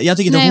sitt bästa. Jag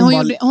tycker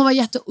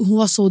hon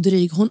var så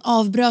dryg. Hon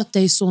avbröt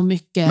dig så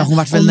mycket. Men hon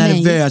var väl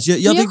nervös.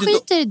 Jag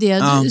skiter i det.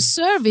 Ja.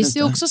 Service, det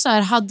är också så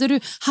här,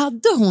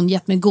 hade hon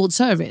gett mig god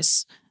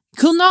service?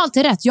 Kunde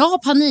alltid rätt. Jag har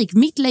panik.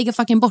 Mitt lägg är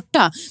fucking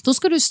borta. Då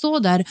ska du stå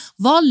där,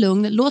 var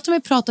lugn, låt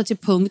mig prata till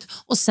punkt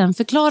och sen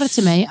förklara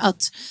till mig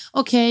att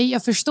okej,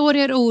 jag förstår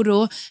er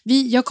oro.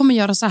 Jag kommer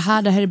göra så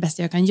här. Det här är det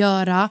bästa jag kan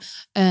göra.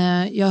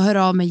 Jag hör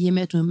av mig, ge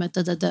mig ett nummer.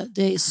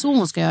 Det är så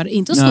hon ska göra.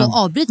 Inte att stå och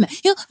avbryta mig.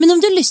 Jo, men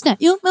om du lyssnar.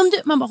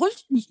 Man bara,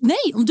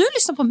 om du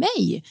lyssnar på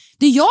mig.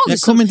 Det är jag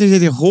kommer inte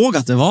riktigt ihåg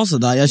att det var så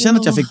där. Jag känner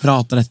att jag fick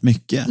prata rätt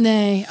mycket.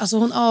 Nej, alltså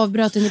hon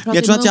avbröt. Ni pratade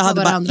jag tror att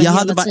jag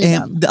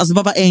hade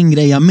bara en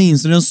grej jag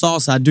minns. Och sa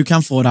så här, du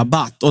kan få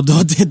rabatt. Och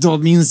då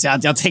minns jag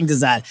att jag tänkte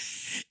så här,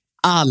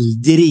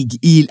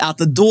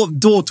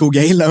 då tog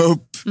jag illa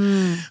upp.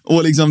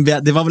 Och liksom,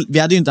 vi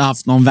hade ju inte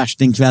haft någon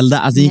värstingkväll där.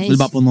 Alltså det gick väl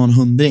bara på några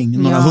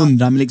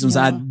hundra. Men liksom så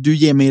här, du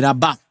ger mig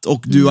rabatt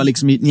och du har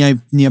liksom,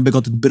 ni har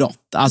begått ett brott.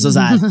 Alltså så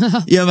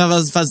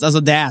här, fast alltså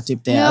det är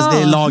typ det. Ja. Alltså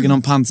det är lagen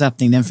om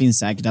pantsättning, den finns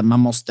säkert att man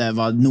måste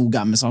vara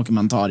noga med saker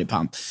man tar i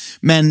pant.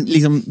 Men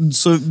liksom,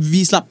 så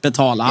vi slapp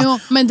betala. Jo,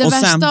 men det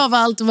värsta av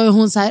allt var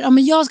hon så här,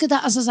 men jag ska ta,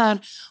 alltså så här.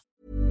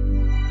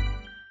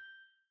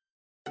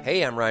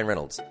 Hey, I'm Ryan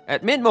Reynolds.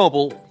 At Mint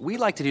Mobile,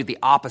 we like to do the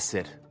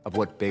opposite of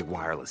what Big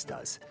Wireless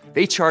does.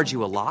 They charge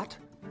you a lot,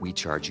 we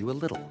charge you a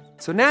little.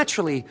 So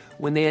naturally,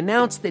 when they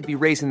announced they'd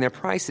be raising their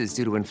prices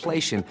due to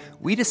inflation,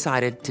 we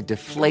decided to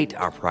deflate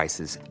our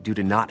prices due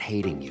to not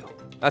hating you.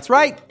 That's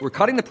right. We're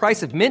cutting the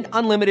price of Mint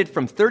Unlimited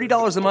from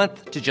 $30 a month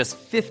to just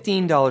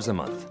 $15 a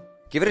month.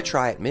 Give it a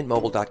try at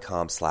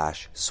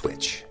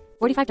mintmobile.com/switch.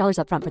 $45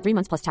 up front for 3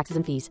 months plus taxes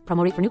and fees.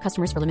 Promo rate for new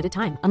customers for limited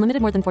time.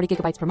 Unlimited more than 40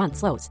 gigabytes per month.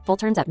 Slows full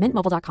terms at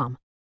mintmobile.com.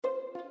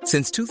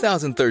 Since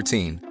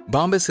 2013,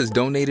 Bombas has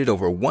donated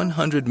over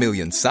 100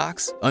 million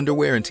socks,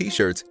 underwear, and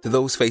T-shirts to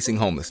those facing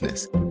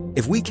homelessness.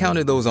 If we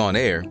counted those on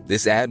air,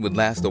 this ad would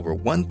last over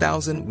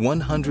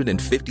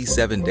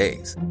 1,157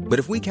 days. But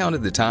if we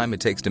counted the time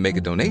it takes to make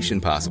a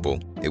donation possible,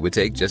 it would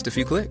take just a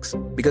few clicks.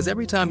 Because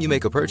every time you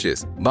make a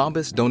purchase,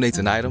 Bombas donates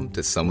an item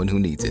to someone who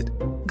needs it.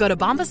 Go to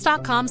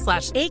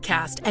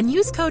bombas.com/ACAST and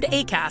use code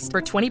ACAST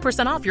for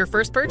 20% off your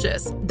first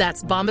purchase.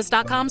 That's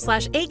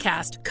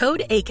bombas.com/ACAST,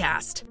 code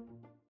ACAST.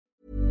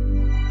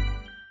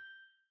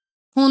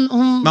 Hon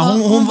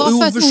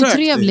var fett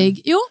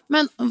otrevlig. Jo,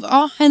 men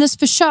ja, hennes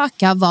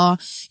försöka var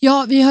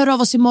vi hör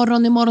av oss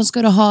imorgon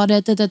ska du ha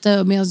det.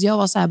 Medan jag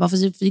var så här, bara för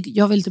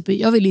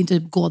jag vill inte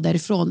gå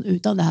därifrån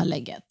utan det här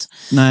lägget.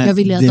 Nej, jag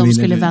ville att de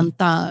skulle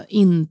vänta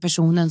in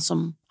personen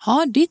som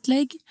har ditt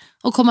lägg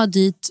och komma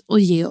dit och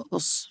ge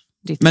oss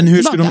ditt. Men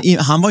hur skulle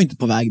han var inte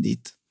på väg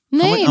dit.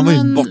 Nej, han var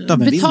ju borta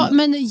med vinden.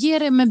 Men ge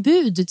det med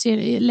bud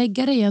till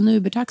lägga det i en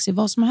Uber-taxi,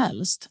 vad som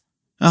helst.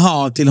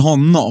 Jaha, till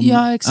honom.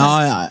 Ja,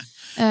 exakt.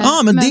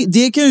 Ja. Men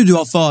det kan ju du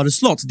ha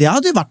föreslått. Det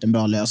hade ju varit en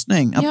bra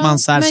lösning. Att man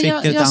så här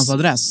skickar till hans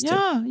adress.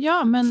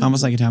 Ja, men han var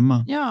säkert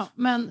hemma. Ja,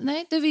 men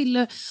nej, det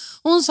ville.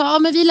 Hon sa,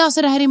 men vi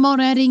löser det här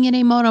imorgon. Jag ringer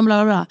dig imorgon,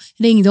 bla bla bla.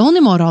 Ringde hon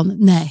imorgon?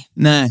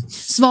 Nej.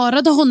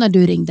 Svarade hon när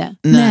du ringde?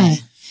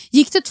 Nej.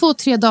 Gick det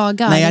 2-3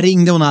 dagar? Nej, jag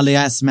ringde hon aldrig,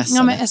 jag smsade.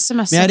 Ja, men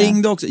smsade. Men jag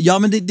ringde också. Ja,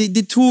 men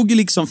det tog ju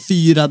liksom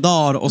 4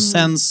 dagar och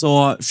sen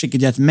så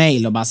skickade jag ett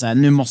mejl och bara så här,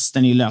 nu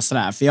måste ni lösa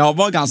det här. För jag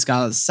var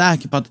ganska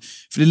säker på att,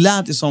 för det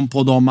lät ju som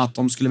på dem att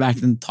de skulle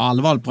verkligen ta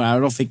allvar på det här.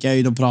 Och då fick jag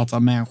ju prata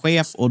med en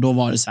chef och då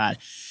var det så här,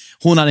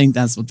 hon hade inte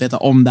ens fått veta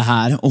om det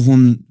här och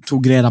hon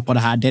tog reda på det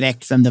här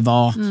direkt vem det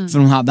var. För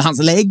hon hade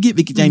hans lägg,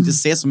 vilket jag inte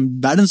ser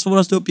som världens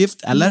svåraste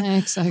uppgift, eller? Nej,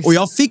 exakt. Och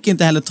jag fick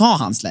inte heller ta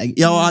hans lägg.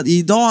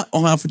 Idag,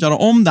 om jag fått göra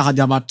om det, hade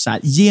jag varit så här,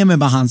 ge mig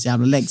bara hans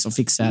jävla lägg så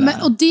fixar jag det.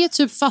 Men, och det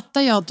typ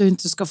fattar jag att du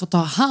inte ska få ta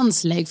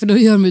hans lägg, för då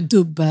gör de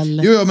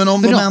dubbel. Jo, men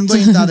om de ändå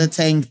inte hade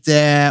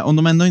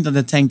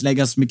tänkt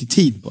lägga så mycket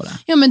tid på det.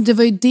 Ja, men det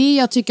var ju det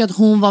jag tycker att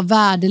hon var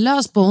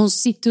värdelös på. Hon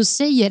sitter och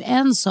säger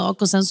en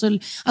sak och sen så,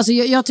 alltså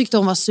jag tyckte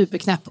hon var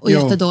superknäpp och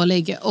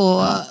jättedålig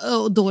och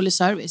dålig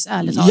service,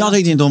 ärligt talat. Jag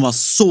tyckte inte hon var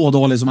så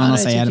dålig som Anna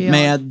säger,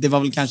 men det var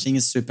väl kanske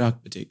inget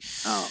superhögt betyg.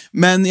 Ja.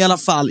 Men i alla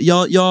fall,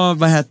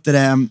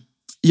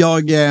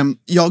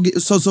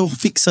 så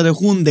fixade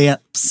hon det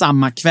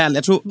samma kväll.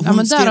 Jag tror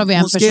hon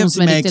skrev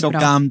till mig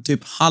klockan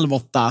typ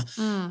 7:30.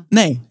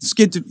 Nej,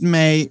 skrev till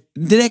mig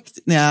direkt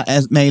när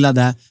jag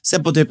mejlade.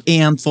 Sen på typ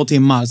 1-2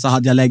 timmar så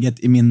hade jag lägget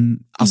i min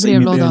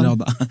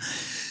brevlåda.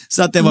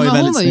 Så att det var ju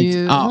väldigt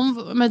snyggt.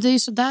 Men det är ju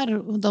så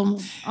där de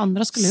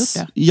andra skulle gjort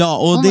det. Ja,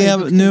 och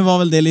nu var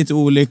väl det lite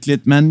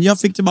olyckligt. Men jag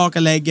fick tillbaka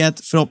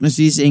lägget.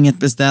 Förhoppningsvis inget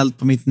beställt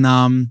på mitt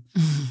namn.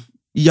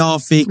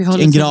 Jag fick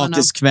en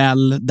gratis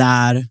kväll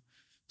där.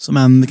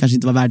 Som kanske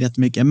inte var värd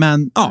jättemycket.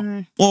 Men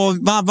och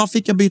vad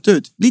fick jag byta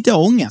ut? Lite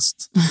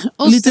ångest.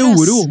 Och lite stress.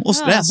 Oro och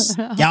stress.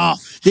 Ja,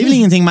 det är väl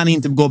ingenting man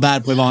inte går bär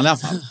på i vanliga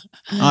fall.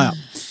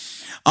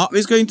 Ja,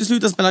 vi ska ju inte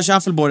sluta spela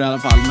shuffleboard i alla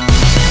fall.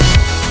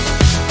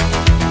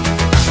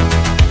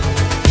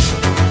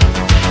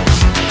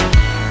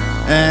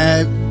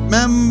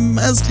 Men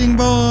älskling,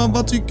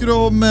 vad tycker du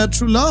om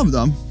True Love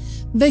då?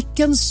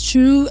 Veckans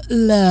True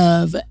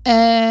Love.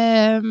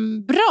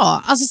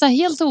 Bra, alltså så här,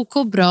 helt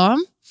OK bra.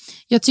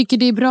 Jag tycker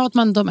det är bra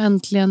att de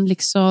äntligen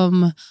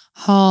liksom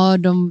har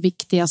de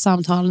viktiga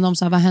samtalen om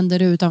så här, vad händer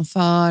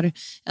utanför.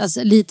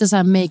 Alltså, lite så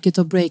här make it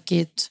or break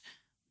it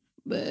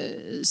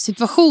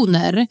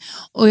situationer.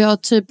 Och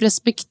jag typ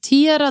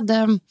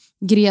respekterade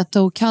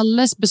Greta och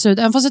Kalles beslut.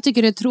 Även fast jag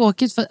tycker det är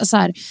tråkigt för så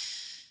här,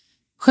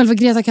 själva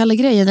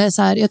Greta-Kalle-grejen är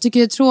så här, jag tycker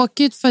det är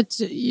tråkigt för att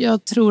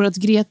jag tror att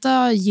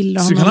Greta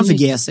gillar honom. Så kallar han för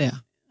GC?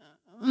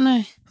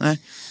 Nej.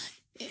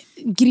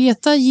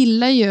 Greta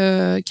gillar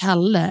ju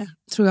Kalle,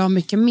 tror jag,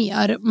 mycket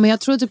mer. Men jag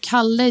tror att typ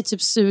Kalle är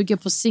typ suger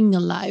på single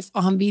life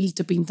och han vill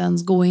typ inte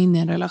ens gå in i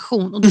en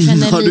relation. Och då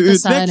känner jag har lite du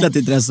utvecklat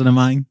ditt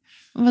resonemang?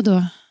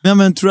 Vadå?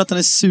 Men tror du att han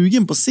är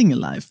sugen på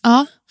single life?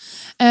 Ja,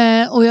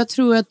 och jag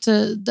tror att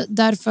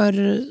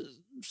därför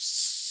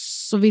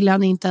så vill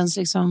han inte ens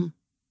liksom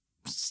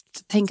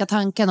tänka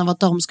tanken av att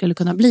de skulle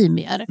kunna bli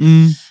mer.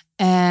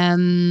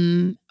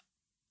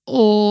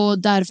 Och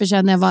därför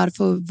känner jag,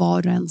 varför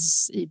var du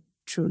ens i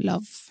True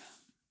Love?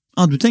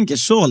 Ja, du tänker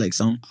så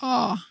liksom.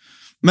 Ja.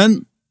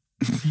 Men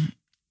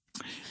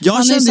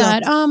jag kände så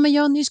här, men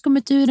jag har nyss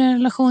kommit ur en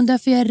relation,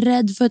 därför är jag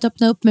rädd för att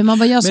öppna upp mig. Man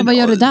bara, vad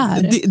gör du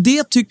där?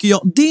 Det tycker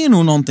jag, det är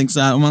nog någonting så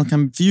här, om man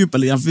kan fördjupa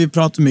lite, för vi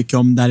pratar mycket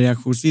om där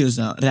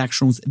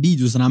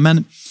reaktionsvideorna,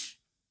 men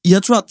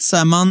jag tror att så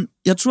här,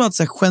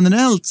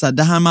 generellt så här,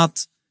 det här med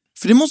att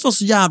För det måste vara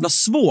så jävla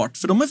svårt.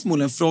 För de har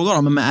förmodligen frågat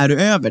honom, men är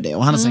du över det?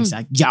 Och han har sagt så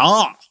här,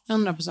 ja!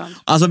 100%.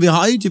 Alltså vi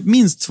har ju typ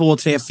minst 2,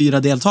 3, 4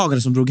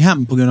 deltagare som drog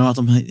hem på grund av att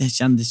de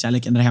kände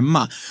kärleken där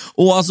hemma.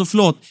 Och alltså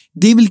förlåt,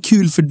 det är väl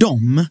kul för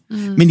dem,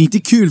 men det är inte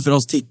kul för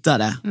oss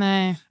tittare.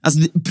 Nej. Alltså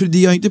det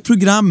gör inte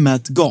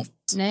programmet gott.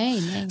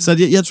 Nej. Så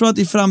jag tror att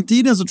i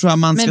framtiden så tror jag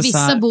man ska... Men vissa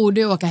så här,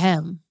 borde ju åka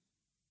hem.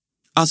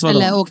 alltså,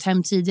 eller åkt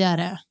hem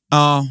tidigare.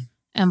 Ja.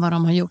 Än vad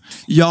de har gjort.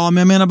 Ja,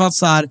 men jag menar bara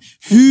så här,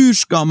 hur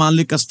ska man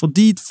lyckas få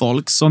dit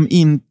folk som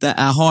inte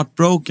är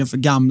heartbroken för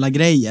gamla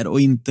grejer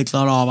och inte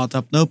klarar av att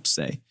öppna upp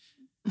sig?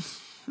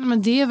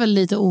 Men det är väl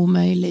lite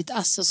omöjligt,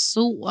 alltså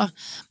så.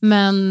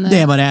 Men... Det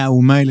är vad det är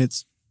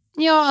omöjligt.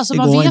 Ja, alltså det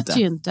man vet inte.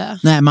 ju inte.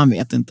 Nej, man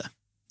vet inte.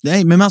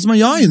 Nej, men alltså man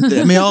gör ju inte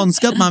det. Men jag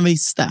önskar att man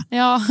visste.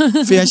 Ja.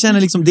 För jag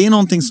känner liksom, det är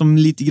någonting som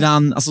lite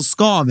grann alltså,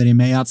 skaver i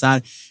mig. Att så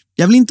här,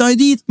 jag vill inte ha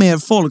dit mer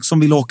folk som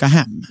vill åka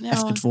hem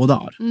efter 2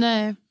 dagar.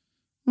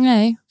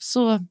 Nej,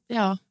 så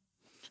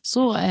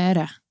är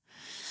det.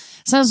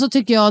 Sen så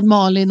tycker jag att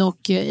Malin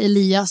och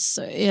Elias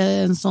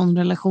är en sån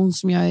relation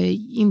som jag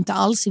är inte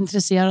alls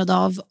intresserad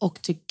av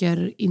och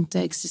tycker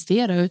inte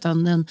existerar,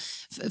 utan den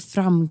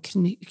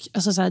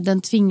alltså så här,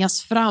 den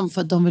tvingas fram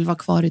för att de vill vara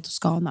kvar i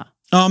Toscana.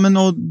 Ja, men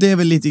och det är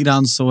väl lite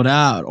grann så det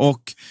är.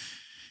 Och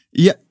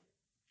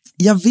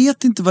jag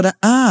vet inte vad det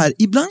är.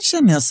 Ibland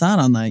känner jag så här,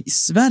 Anna, i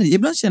Sverige,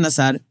 ibland känner jag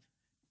så här,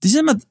 det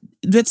känns som att,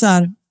 du vet så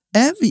här,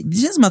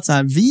 det känns som att så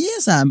här, vi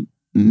är så här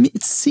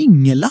ett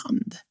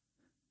singelland.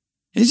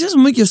 Det känns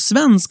som mycket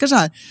svenskar så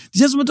här. Det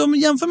känns som att de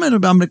jämför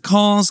med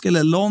amerikanska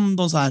eller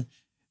London så här,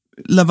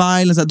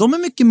 Love Island så här, de är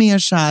mycket mer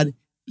så här,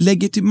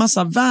 lägger typ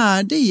massa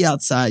värde i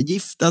att så här,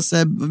 gifta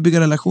sig, bygga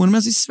relationer.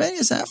 Men i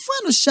Sverige så här, jag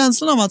får ändå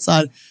känslan av att så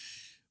här,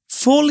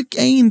 folk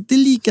är inte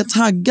lika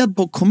taggad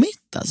på att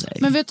committa sig.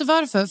 Men vet du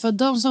varför? För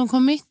de som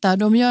committar,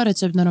 de gör det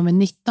typ när de är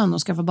 19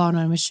 och skaffar barn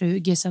när de är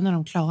 20. Sen är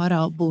de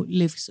klara och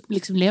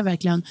liksom lever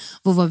verkligen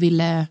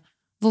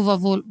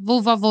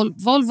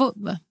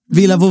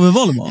Villa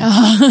Volvo.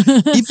 Ja.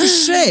 I och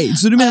för sig.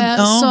 Så du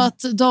menar, så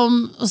att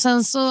och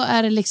sen så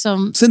är det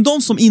liksom... Sen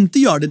de som inte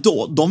gör det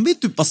då, de vill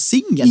typ vara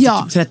singel till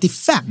typ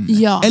 35.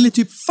 Ja. Eller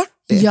typ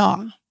 40.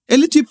 Ja.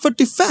 Eller typ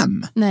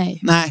 45.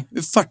 Nej,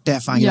 40 är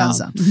fan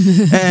gränsen.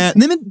 Nej,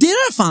 men det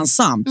är fan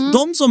sant.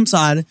 De som så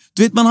här,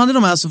 du vet, man hade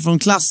de här alltså från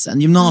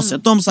klassen,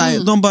 gymnasiet. De så här,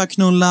 de börjar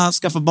knulla,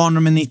 skaffa barn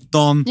när de är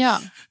 19. Ja.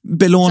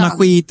 Belåna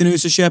skiten i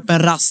huset, köpa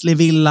en rasslig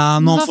villa,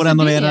 någon får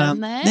renovera den.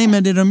 Nej,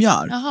 men det är det de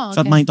gör. Jaha,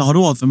 för att man inte har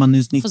råd för man är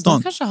 19. Fast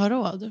de kanske har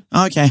råd.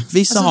 Okej,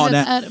 vissa alltså, har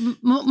det.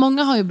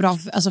 Många har ju bra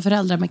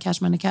föräldrar med cash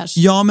money cash.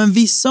 Ja, men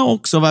vissa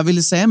också, vad jag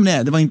ville säga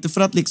med det var inte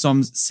för att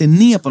liksom se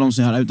ner på dem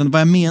som gör det, utan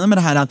vad jag menar med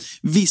det här är att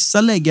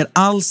vissa lägger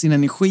all sin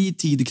energi,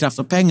 tid, kraft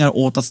och pengar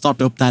åt att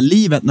starta upp det här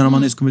livet när de har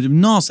nyss kommit till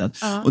gymnasiet.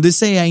 Och det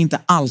säger jag inte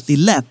alltid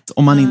lätt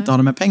om man inte har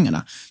de här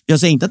pengarna. Jag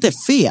säger inte att det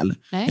är fel.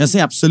 Nej. Jag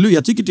säger absolut,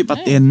 jag tycker typ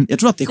att jag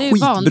tror att det är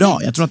skitbra.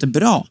 Vanligt. Jag tror att det är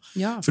bra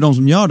för de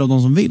som gör det och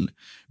de som vill.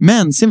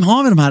 Men sen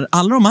har vi de här,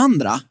 alla de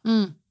andra,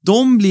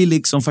 de blir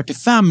liksom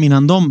 45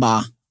 innan de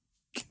bara,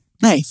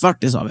 nej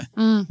 40 sa vi.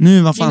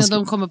 Nu vad fan innan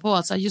de kommer på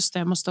att så, just det,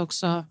 jag måste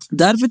också...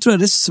 Därför tror jag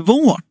det är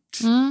svårt.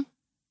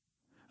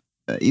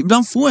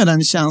 Ibland får jag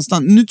den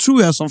känslan. Nu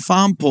tror jag som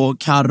fan på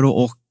Karo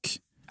och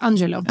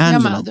Angelo.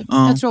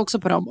 Jag tror också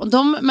på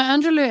dem. Men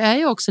Angelo är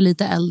ju också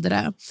lite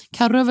äldre.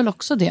 Karo är väl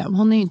också det.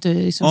 Hon är ju inte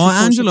liksom 22,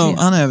 Angelo,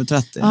 23. han är över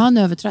 30. Ja, han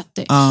är över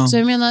 30. Så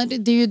jag menar,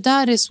 det är ju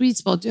där det är sweet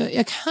spot.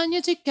 Jag kan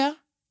ju tycka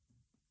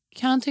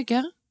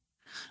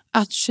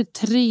att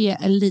 23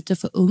 är lite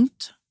för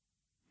ungt.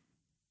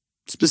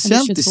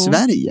 Speciellt i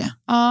Sverige.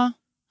 Ja.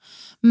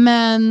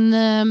 Men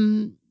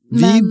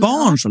vi är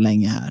barn så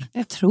länge här.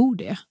 Jag tror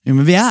det. Ja,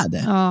 men vi är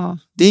det. Ja.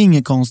 Det är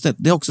inget konstigt.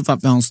 Det är också för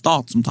att vi har en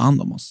stat som tar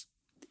hand om oss.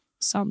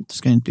 Sant. Det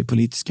ska inte bli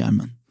politisk här,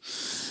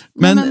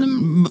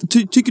 men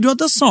tycker du att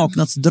det har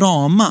saknats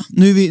drama?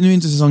 Nu är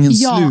inte säsongen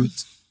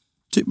slut.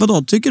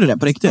 Vadå, tycker du det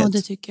på riktigt? Ja,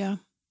 det tycker jag.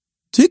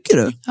 Tycker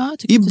du? Ja, jag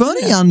tycker I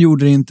början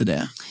gjorde det inte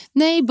det.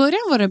 Nej, i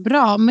början var det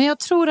bra. Men jag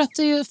tror att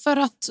det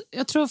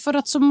är för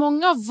att så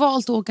många har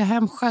valt att åka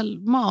hem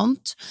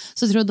självmant.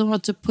 Så tror jag de har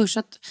typ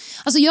pushat.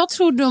 Alltså jag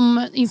tror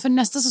de inför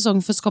nästa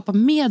säsong för att skapa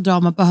mer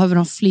drama behöver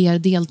de fler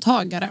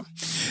deltagare.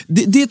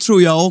 Det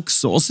tror jag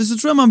också. Och så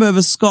tror jag man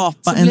behöver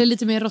skapa så blir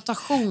lite mer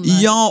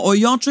rotationer. Ja, och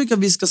jag tycker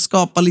att vi ska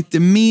skapa lite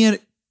mer.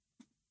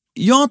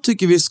 Jag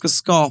tycker vi ska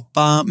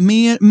skapa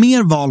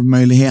mer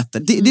valmöjligheter.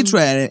 Det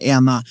tror jag är det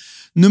ena.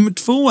 Nummer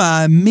 2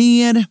 är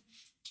mer...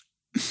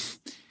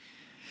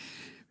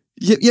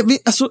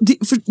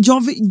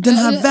 den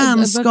här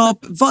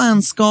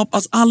vänskap,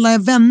 alltså alla är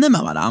vänner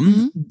med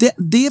varandra.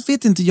 Det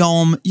vet inte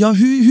jag om.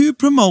 Hur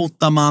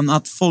promotar man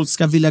att folk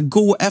ska vilja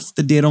gå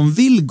efter det de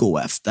vill gå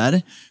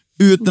efter?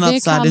 Utan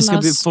att så här, det ska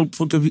bli folk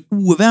bli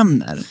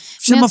ovänner.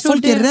 Känner man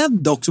folk är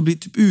rädda också och blir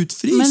typ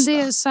utfrysta. Men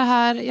det är så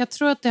här, jag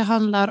tror att det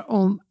handlar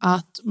om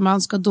att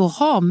man ska då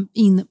ha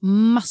in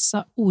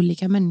massa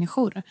olika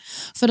människor.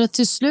 För att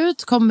till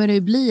slut kommer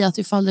det bli att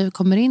ifall det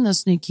kommer in en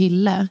snygg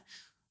kille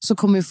så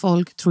kommer ju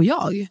folk, tror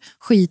jag,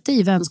 skita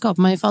i vänskap.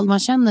 Men ifall man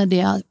känner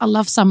det,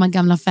 alla samma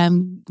gamla 5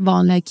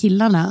 vanliga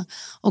killarna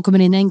och kommer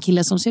in en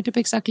kille som ser typ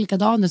exakt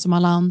likadan ut som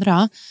alla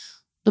andra,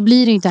 då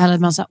blir det inte heller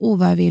att man säger,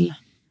 vad jag vill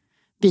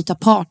byta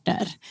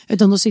partner.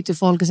 Utan då sitter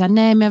folk och säger,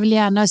 nej men jag vill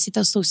gärna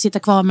sitta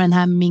kvar med den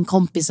här min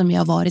kompis som jag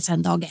har varit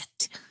sedan dag 1.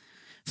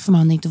 För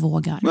man inte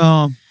vågar.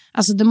 Ja.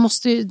 Alltså jag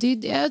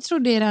tror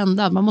det är det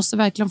enda. Man måste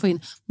verkligen få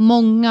in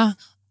många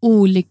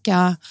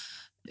olika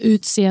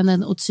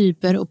utseenden och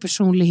typer och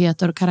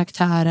personligheter och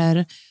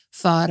karaktärer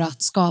för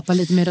att skapa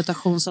lite mer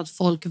rotation så att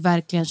folk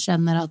verkligen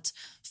känner att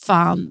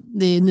fan,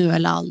 det är nu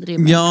eller aldrig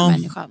med den här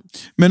människan.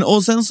 Men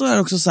och sen så är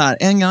det också så här,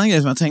 en annan grej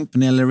som jag tänkt på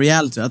när det gäller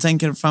reality. Jag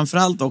tänker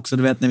framförallt också,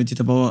 du vet när vi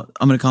tittar på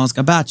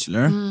amerikanska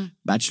Bachelor,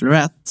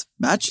 Bachelor.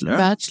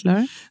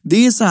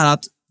 Det är så här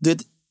att, du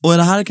vet, och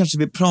det här kanske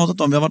vi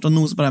pratat om, vi har varit och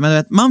nosat på det här, men du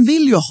vet, man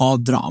vill ju ha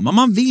drama,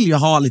 man vill ju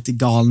ha lite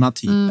galna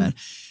typer.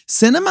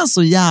 Sen är man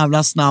så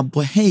jävla snabb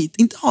på hate,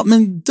 inte ha,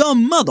 men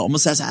döma dem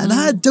och säga så här, det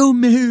här är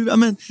dum i huvudet.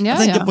 Men jag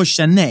tänker på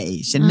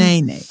Shanae.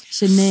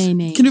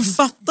 Kan du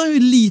fatta hur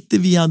lite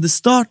vi hade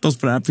stört oss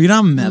på det här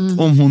programmet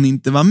om hon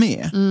inte var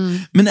med?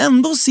 Men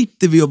ändå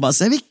sitter vi och bara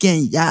säger,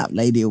 vilken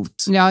jävla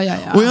idiot.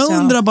 Och jag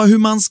undrar bara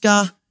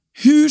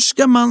hur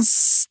ska man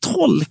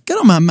tolka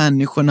de här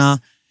människorna?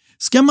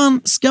 Ska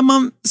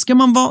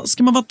man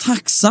vara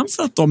tacksam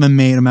för att de är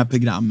med i de här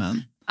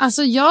programmen?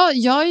 Alltså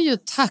jag är ju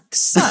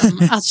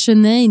tacksam att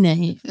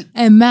Shanae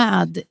är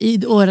med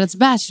i årets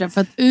Bachelor,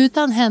 för att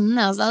utan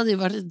henne så hade det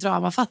varit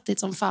dramafattigt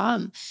som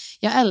fan.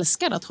 Jag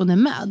älskar att hon är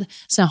med.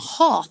 Sen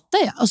hatar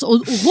jag, alltså,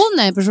 och hon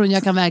är en person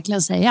jag kan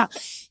verkligen säga,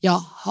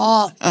 jag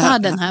hatar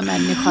den här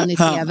människan i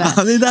tv.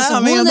 Alltså, hon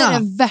är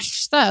det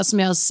värsta som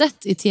jag har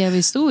sett i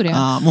tv-historien.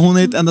 Ja, men hon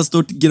är ett enda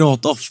stort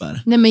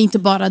gråtoffer. Nej, men inte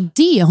bara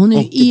det. Hon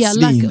är ju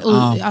elak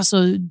och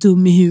alltså,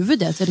 dum i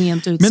huvudet,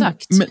 rent ut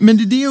sagt. Men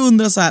det är det jag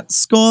undrar så här,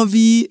 ska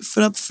vi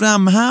för att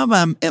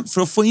framhäva,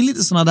 för att få in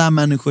lite sådana där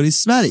människor i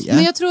Sverige,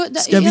 men jag tror,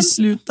 ska vi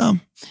sluta?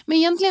 Men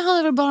egentligen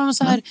handlar det bara om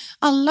så här,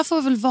 alla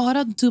får väl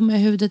vara dumma i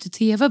huvudet i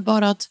tv,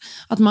 bara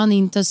att man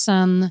inte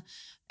sen...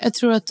 Jag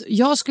tror att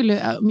jag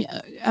skulle,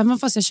 även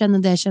fast jag känner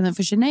det jag känner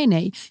för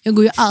Shanae, jag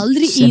går ju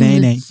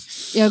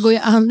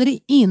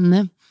aldrig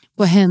in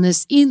på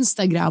hennes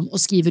Instagram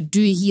och skriver,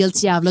 du är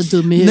helt jävla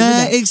dum i huvudet.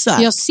 Nej,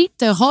 exakt. Jag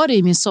sitter och har det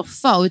i min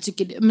soffa och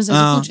tycker, men sen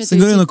så fortsätter sen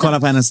går du in och kollar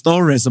på hennes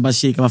stories och bara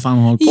kika vad fan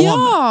hon håller på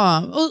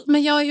med.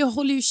 Men jag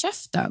håller ju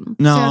käften.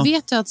 För jag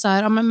vet ju att så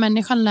här, men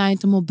människan lär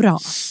inte må bra.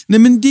 Nej,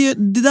 men det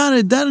där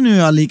är nu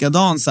jag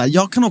likadan så här.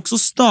 Jag kan också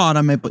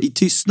störa mig i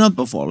tystnad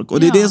på folk. Och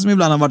det är det som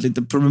ibland har varit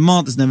lite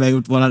problematiskt när vi har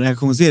gjort våra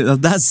reaktionsserier.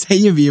 Att där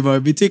säger vi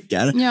vad vi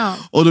tycker. Ja.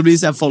 Och då blir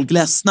så här, folk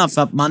ledsna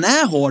för att man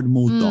är hård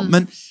mot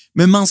dem.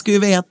 Men man ska ju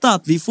veta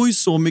att vi får ju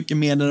så mycket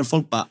mer när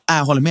folk bara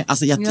håller med.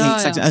 Alltså,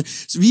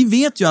 Så vi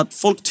vet ju att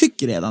folk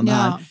tycker redan det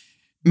här.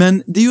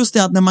 Men det är just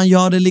det att när man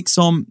gör det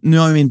liksom, nu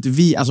har ju inte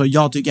vi, alltså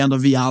jag tycker ändå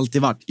vi har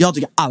alltid varit, jag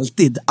tycker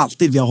alltid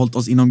vi har hållit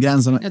oss inom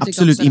gränsen och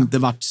absolut inte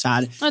varit så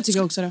här. Jag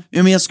tycker också det.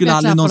 Ja, men jag skulle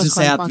aldrig någonsin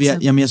säga att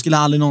jag skulle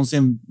aldrig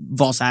någonsin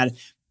vara så här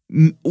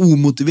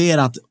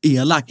omotiverat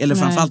elak eller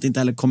framförallt inte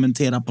heller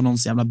kommentera på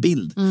någons jävla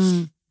bild.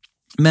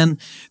 Men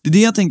det är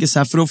det jag tänker så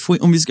här, för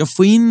att om vi ska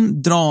få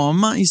in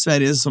drama i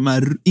Sverige som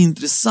är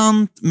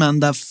intressant men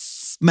där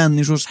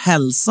människors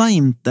hälsa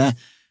inte,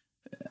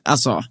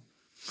 alltså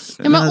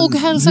och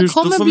hälsa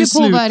kommer bli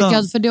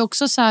påverkad, för det är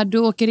också så här, du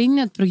åker in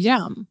i ett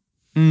program.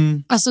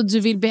 Alltså du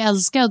vill bli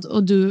älskad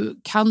och du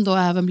kan då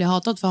även bli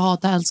hatad, för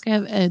hata och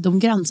älska, de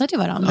gränsar till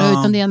varandra,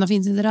 utan det ena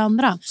finns inte det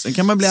andra. Sen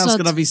kan man bli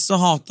älskad av vissa och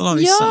hatad av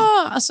vissa.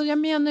 Ja, alltså jag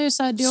menar ju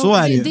så här,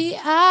 det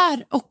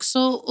är också,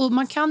 och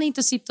man kan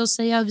inte sitta och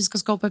säga att vi ska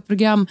skapa ett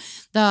program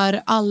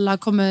där alla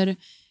kommer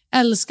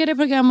älska det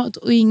programmet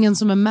och ingen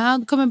som är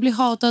med kommer bli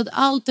hatad.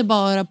 Allt är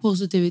bara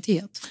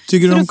positivitet.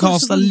 Tycker du de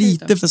kastar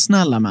lite för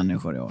snälla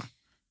människor i år?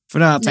 För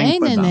det har jag tänkt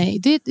på ibland. Nej,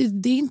 det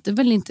är inte,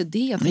 väl inte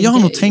det. Jag har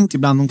nog tänkt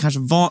ibland, de kanske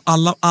var,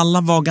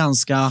 alla var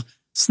ganska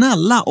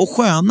snälla och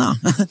sköna.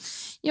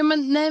 Ja,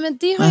 men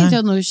det har inte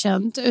jag nog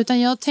känt. Utan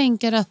jag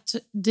tänker att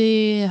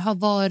det har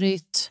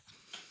varit...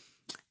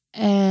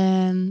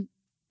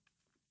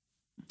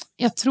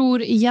 jag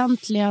tror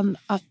egentligen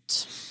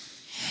att...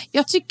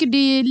 Jag tycker det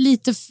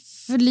är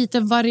för lite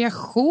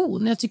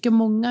variation. Jag tycker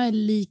många är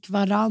lik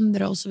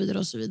varandra och så vidare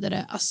och så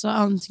vidare. Alltså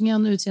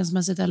antingen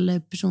utseendsmässigt eller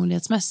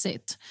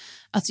personlighetsmässigt.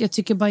 Att jag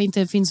tycker bara inte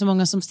det finns så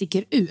många som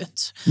sticker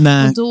ut.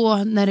 Nej. Och då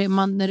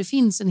när det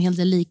finns en hel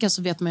del lika,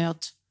 så vet man ju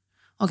att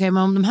okej,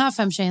 men om de här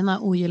 5 tjejerna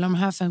ogillar de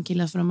här 5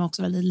 killarna, för de är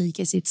också väldigt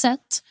lika i sitt sätt,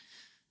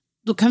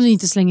 då kan du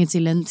inte slänga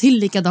till en till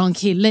likadan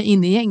kille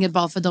in i gänget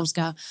bara för att de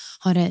ska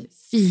ha det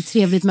fint,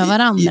 trevligt med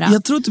varandra.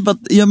 Jag tror typ att,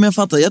 men jag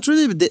fattar. Jag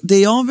tror det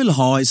jag vill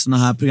ha i såna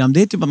här program,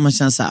 det är typ att man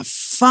känner så här,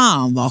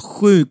 fan vad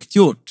sjukt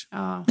gjort.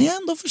 Ja. Men jag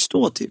ändå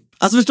förstår typ.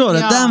 Alltså förstår du?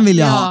 Den vill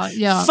jag ha.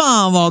 Ja.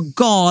 Fan vad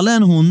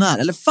galen hon är.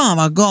 Eller fan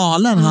vad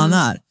galen han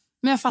är.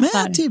 Men jag fattar.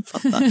 Men jag typ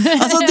fattar.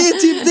 Alltså det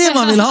är typ det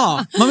man vill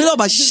ha. Man vill ha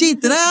bara,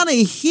 shit, den här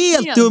är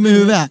helt dum i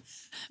huvudet.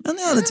 Men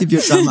jag hade typ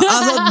gjort samma.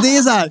 Alltså det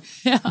är så här,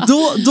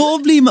 då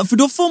blir man, för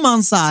då får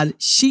man så här,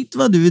 shit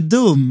vad du är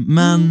dum,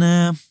 men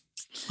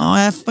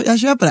Ja, jag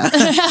köper det.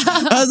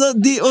 Alltså,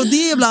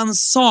 det ibland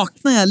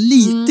saknar jag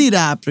lite i det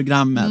här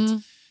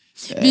programmet.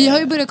 Vi har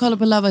ju börjat kolla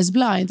på Love is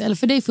blind. Eller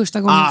för det är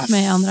första gången för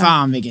mig andra.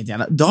 Fan vilket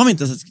jävla... Det har vi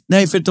inte sett.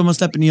 Nej, för att de har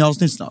släppt nya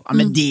avsnitt snart. Ja,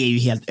 men det är ju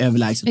helt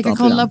överlägset.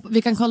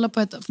 Vi kan kolla på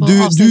ett på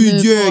Du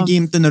ljög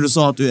inte när du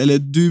sa att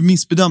du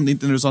missbedömde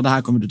inte när du sa att det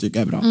här kommer du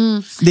tycka är bra.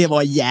 Det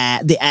var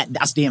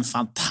det är en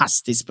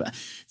fantastisk...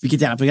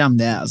 Vilket jävla program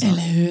det är alltså.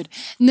 Eller hur?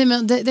 Nej,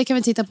 men det kan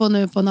vi titta på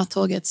nu på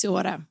nattåget i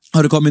Åre.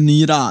 Har det kommit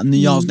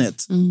nya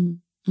avsnitt?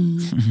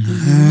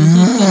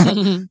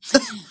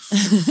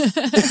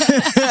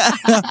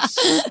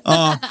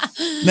 Ja.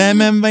 Nej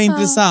men vad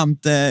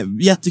intressant.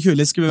 Jättekul,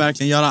 det ska vi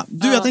verkligen göra.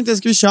 Jag tänkte,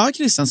 ska vi köra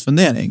Christians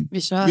fundering?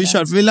 Vi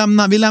kör,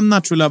 för vi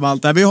lämnar True Love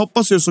allt där. Vi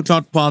hoppas ju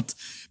såklart på att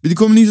det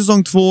kommer ny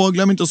säsong 2.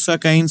 Glöm inte att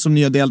söka in som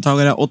nya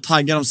deltagare och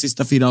tagga de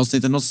sista 4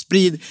 avsnitten och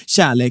sprid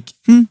kärlek.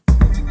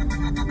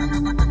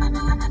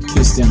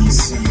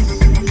 Christians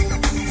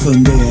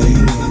fundering.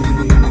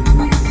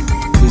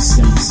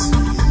 Christians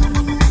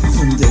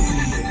fundering.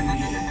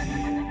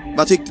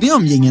 Vad tyckte ni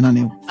om jingeln,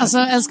 Annie? Alltså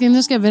älskling,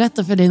 nu ska jag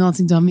berätta för dig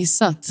någonting du har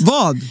missat.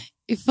 Vad?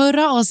 I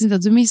förra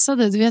avsnittet du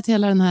missade, du vet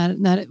hela den här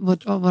när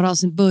vår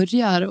avsnitt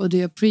börjar och du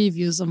gör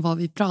previews om vad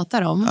vi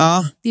pratar om.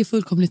 Ja. Det är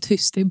fullkomligt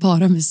tyst, det är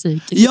bara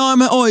musik. Ja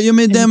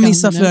men det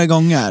missade flera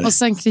gånger. Och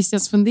sen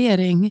Christians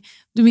fundering,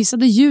 du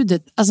missade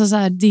ljudet, alltså så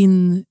här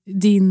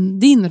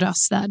din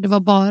röst där, det var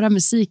bara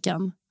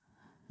musiken.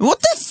 What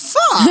the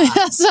fuck?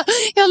 Alltså,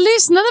 jag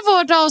lyssnade på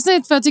vårt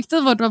avsnitt för jag tyckte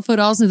att vårt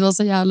förra avsnitt var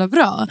så jävla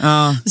bra.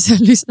 Ja. Så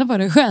jag lyssnade på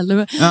det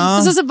själv. Ja.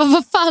 Och så bara,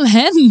 vad fan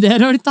händer?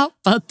 Har du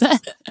tappat det?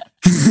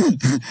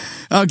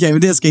 Okej,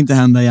 men det ska inte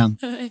hända igen.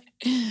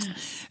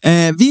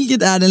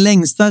 Vilket är det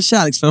längsta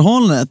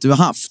kärleksförhållandet du har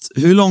haft?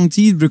 Hur lång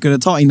tid brukar det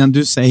ta innan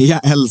du säger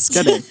jag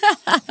älskar dig?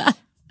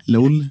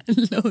 Lol.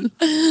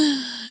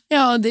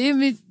 Ja, det är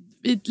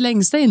mitt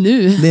längsta är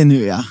nu. Det är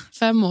nu, ja.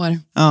 5 år.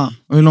 Ja,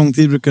 och hur lång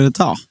tid brukar det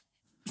ta?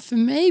 För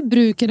mig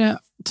brukar det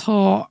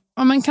ta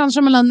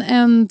kanske mellan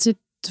 1 till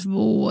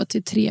 2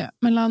 till 3.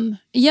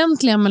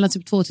 Egentligen mellan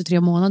typ 2 till 3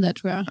 månader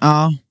tror jag.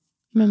 Ja.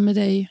 Men med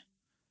dig...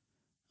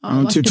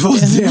 typ 2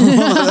 till 3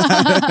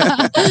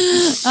 månader.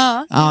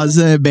 Ja,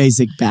 så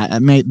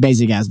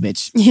basic ass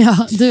bitch.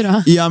 Ja, du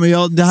då? Ja,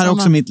 men det här är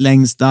också mitt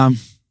längsta...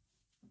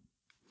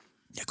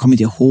 Jag kommer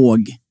inte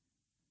ihåg.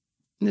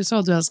 Du sa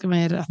att du älskar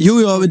mig rätt.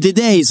 Jo, till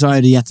dig så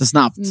är det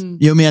jättesnabbt.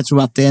 Jo, men jag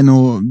tror att det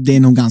är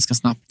nog ganska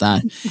snabbt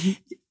där.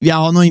 Jag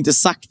har nog inte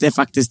sagt det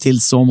faktiskt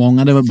till så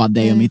många. Det var bara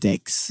dig och mitt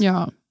ex.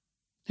 Ja.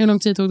 Hur lång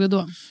tid tog det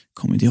då?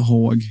 Kommer inte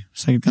ihåg.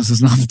 Säkert ganska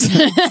snabbt.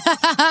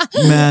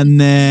 Men...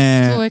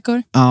 2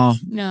 veckor? Ja.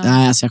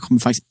 Nej, alltså jag kommer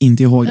faktiskt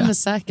inte ihåg det.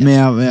 Men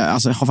jag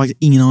har faktiskt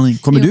ingen aning.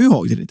 Kommer du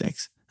ihåg det ditt ex?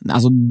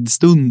 Alltså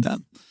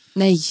stunden.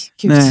 Nej,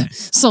 gud.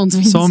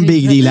 Sån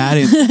big deal är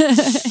det inte.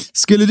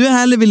 Skulle du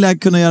hellre vilja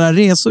kunna göra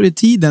resor i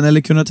tiden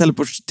eller kunna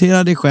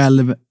teleportera dig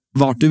själv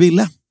vart du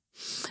ville?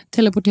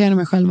 Teleportera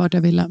mig själv vart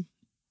jag ville.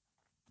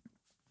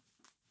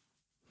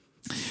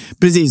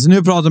 Precis,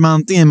 nu pratar man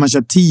antingen man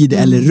kör tid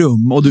eller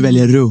rum och du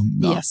väljer rum.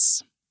 Då. Yes.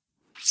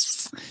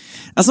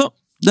 Alltså,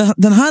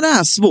 den här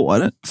är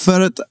svår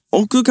för att,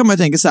 och då kan man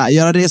tänka så här,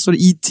 göra resor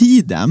i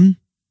tiden.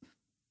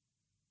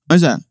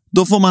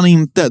 Då får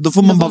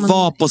man bara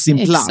vara på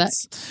sin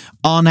plats.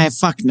 Nej,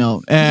 fuck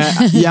no.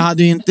 Jag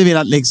hade ju inte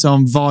velat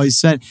liksom vara i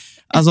Sverige.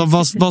 Alltså,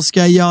 vad ska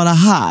jag göra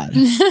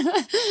här?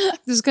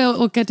 Du ska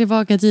åka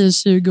tillbaka till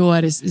 20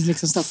 år i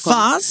liksom Stockholm.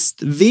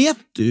 Fast, vet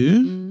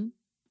du...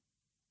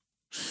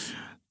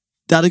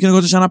 Det hade kunnat gå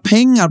att tjäna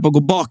pengar på att gå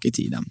bak i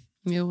tiden.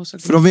 Jo,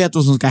 för då vet du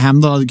vad som ska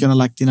hända och hade kunnat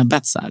lagt dina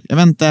bets här. Jag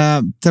vet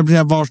inte,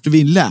 teleportera vart du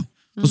ville.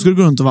 Då skulle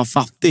du gå runt och vara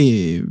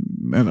fattig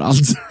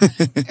överallt.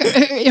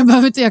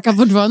 Jag kan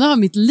fortfarande ha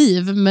mitt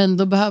liv, men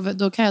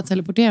då kan jag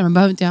teleportera. Men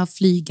behöver inte jag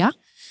flyga.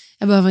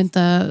 Jag behöver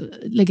inte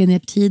lägga ner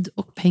tid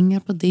och pengar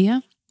på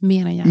det.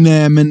 Mer än jag.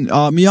 Nej, men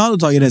jag hade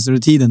tagit resor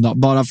i tiden då.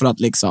 Bara för att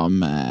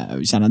liksom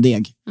tjäna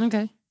deg.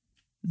 Okej.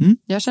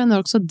 Jag känner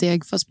också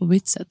deg fast på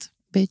mitt sätt.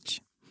 Bitch.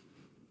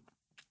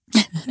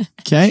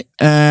 Okej.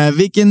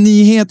 Vilken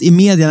nyhet i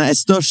medierna är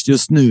störst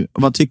just nu?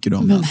 Vad tycker du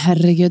om det? Men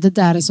herregud, det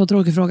där är så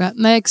tråkig fråga.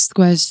 Next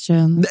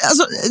question.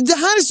 Alltså, det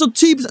här är så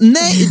typiskt.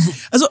 Nej,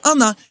 alltså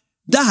Anna,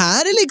 det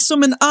här är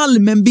liksom en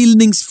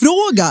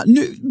allmänbildningsfråga.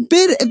 Nu,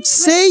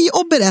 säg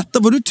och berätta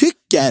vad du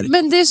tycker.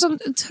 Men det är så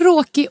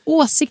tråkig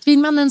åsikt. Vill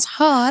man ens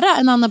höra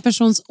en annan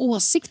persons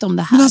åsikt om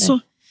det här? Men alltså,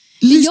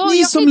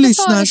 ni som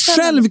lyssnar,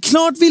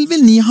 självklart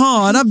vill ni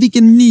höra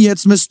vilken nyhet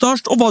som är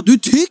störst och vad du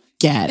tycker.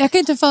 Jag kan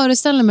inte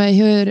föreställa mig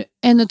hur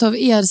en av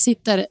er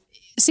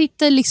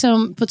sitter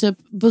liksom på typ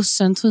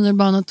bussen,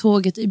 tunnelbanan,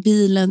 tåget, i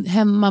bilen,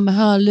 hemma med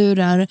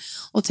hörlurar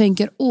och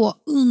tänker,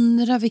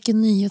 undra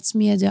vilken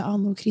nyhetsmedia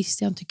Anna och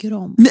Christian tycker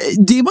om. Nej,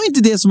 det var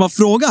inte det som var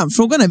frågan.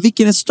 Frågan är,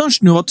 vilken är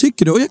störst nu, vad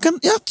tycker du? Och jag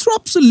tror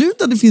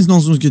absolut att det finns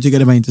någon som skulle tycka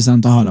det var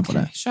intressant att höra på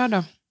det. Kör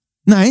då.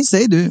 Nej,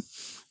 säg du.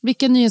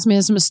 Vilken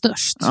nyhetsmedia som är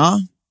störst?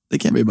 Ja, det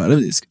kan vi bara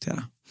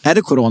diskutera. Är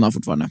det corona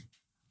fortfarande?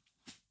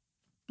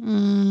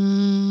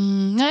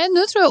 Nej,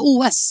 nu tror jag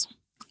OS.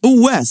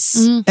 OS?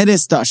 Är det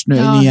störst nu i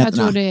nyheterna? Ja, jag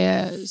tror det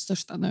är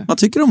största nu. Vad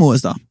tycker du om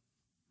OS då?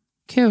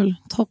 Kul,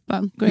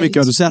 toppen. Great. Mycket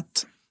har du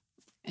sett?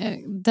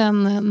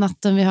 Den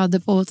natten vi hade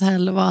på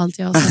hotell var allt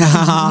jag har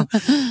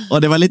sett.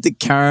 Och det var lite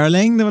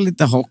curling, det var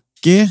lite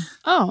hockey.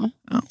 Ja,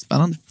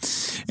 spännande.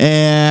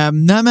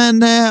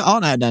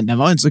 Den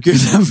var inte så kul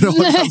den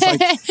frågan.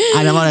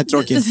 Nej, den var rätt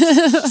tråkigt.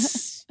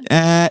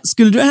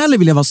 Skulle du hellre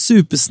vilja vara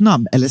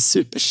supersnabb eller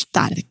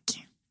superstark?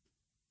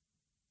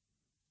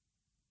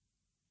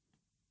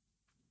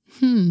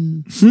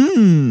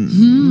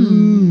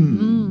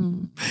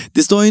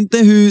 Det står inte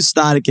hur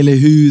stark eller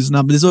hur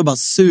snabb, det står bara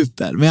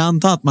super. Men jag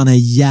antar att man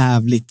är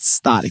jävligt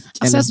stark.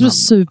 Alltså jag tror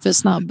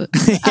supersnabb.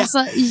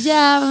 Alltså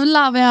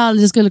jävlar vad jag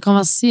aldrig skulle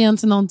komma sent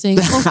till någonting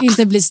och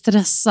inte bli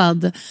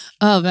stressad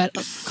över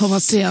att komma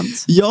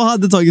sent. Jag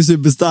hade tagit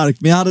superstark,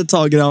 men jag hade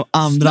tagit av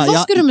andra. Men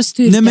vad ska du med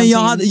styrkan? Nej, men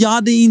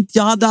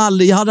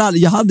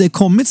jag hade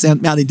kommit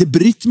sent, men jag hade inte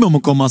brytt mig om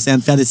att komma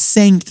sent, för jag hade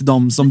sänkt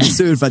dem som blir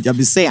sur för att jag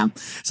blir sen.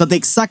 Så att det är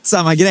exakt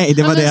samma grej.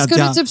 Det var det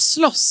ska du typ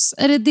slåss?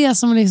 Är det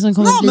som liksom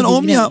kommer bli? Men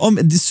om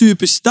det är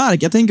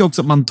superstark, jag tänker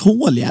också att man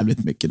tål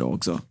jävligt mycket då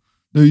också.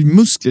 Du har ju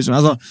muskler som,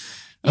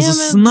 alltså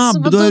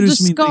snabb, då är du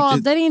som inte riktigt...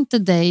 skadar inte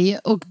dig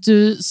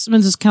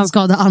men du kan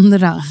skada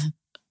andra.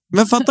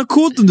 Men fatta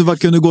coolt om du bara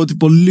kunde gå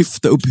typ och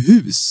lyfta upp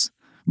hus.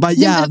 Bara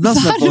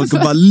jävlas med folk och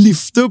bara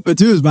lyfta upp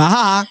ett hus.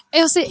 Bara,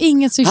 jag ser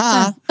inget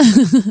syfte.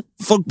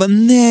 Folk bara,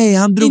 nej,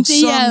 han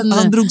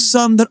drog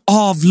sönder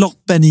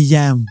avloppen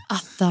igen.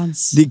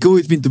 Attans. Det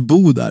går ju inte att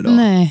bo där då.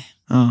 Nej.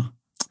 Ja.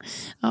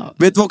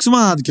 Vet du vad också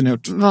man hade kunnat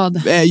gjort?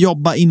 Vad?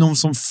 Jobba inom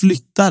som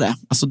flyttare.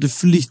 Alltså du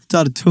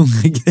flyttar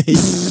tunga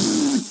grejer.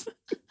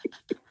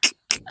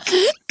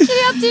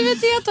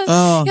 Kreativiteten.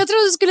 Jag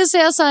trodde du skulle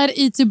säga så här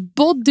i typ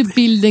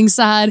bodybuilding,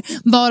 så här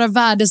vara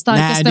världens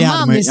starkaste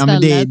man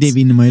istället. Men det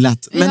vinner man ju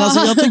lätt. Men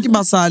alltså jag tycker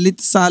bara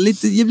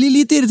lite, jag blir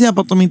lite irriterad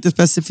på att de inte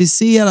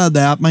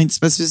specificerade, att man inte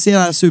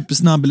specificerar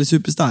supersnabb eller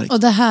superstark. Och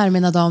det här,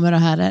 mina damer och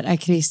herrar, är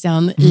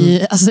Christian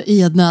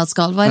i ett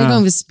nötskal. Varje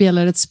gång vi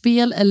spelar ett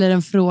spel eller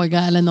en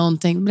fråga eller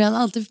någonting blir han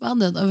alltid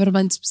förbannad över att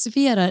man inte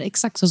specificerar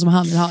exakt så som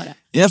han vill ha det.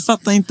 Jag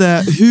fattar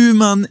inte hur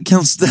man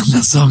kan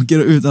ställa saker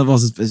utan att vara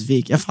så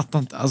specifik. Jag fattar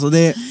inte. Alltså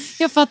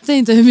jag fattar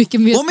inte hur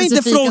mycket mer om specifika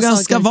inte frågan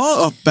saker ska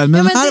vara öppen,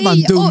 men det här är bara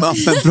en dum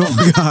öppen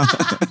fråga.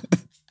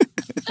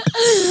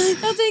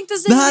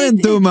 Det här är en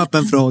dum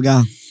öppen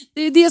fråga.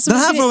 Det är det som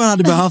den här frågan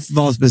hade behövt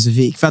vara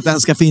specifik för att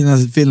den ska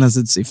finnas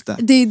ett syfte.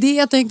 Det är det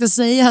jag tänkte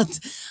säga, att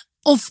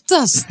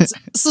oftast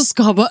så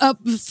ska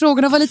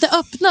frågorna vara lite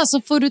öppna,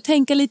 så får du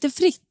tänka lite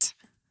fritt.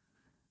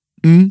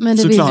 Men det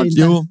såklart. Vill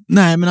du inte.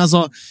 Nej, men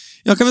alltså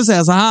jag kan väl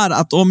säga så här,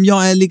 att om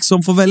jag är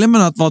liksom får välja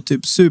mellan att vara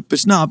typ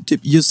supersnabb,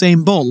 typ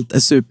Usain Bolt är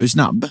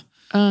supersnabb,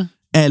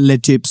 eller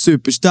typ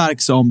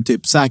superstark som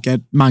typ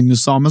säkert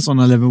Magnus Samuelsson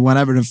eller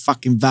whatever den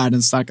fucking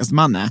världens starkaste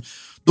man är,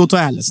 då tar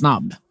jag hellre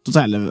snabb.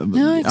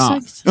 Ja,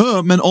 exakt.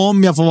 Ja, men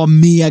om jag får vara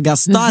mega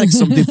stark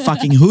som typ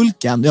fucking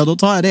Hulken, ja då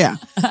tar jag det.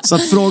 Så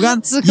att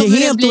frågan ger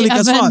helt olika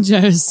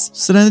Avengers. Svar.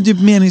 Så den är typ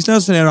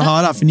meningslös för er att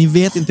höra, för ni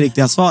vet inte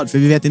riktigt svar, för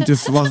vi vet inte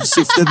vad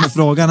syftet med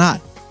frågan är.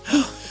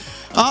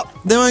 Ja,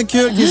 det var en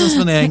kul Christians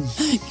fundering.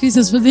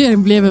 Christians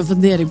fundering blev en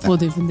fundering på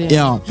din fundering.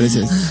 Ja,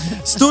 precis.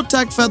 Stort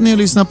tack för att ni har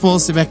lyssnat på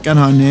oss i veckan,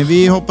 hörni.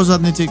 Vi hoppas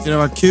att ni tyckte det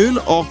var kul,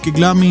 och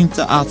glöm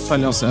inte att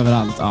följa oss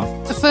överallt.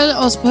 Följ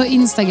oss på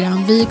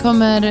Instagram. Vi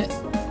kommer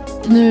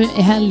nu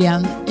i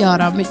helgen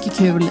göra mycket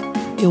kul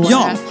i år.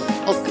 Ja.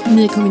 Och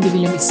ni kommer inte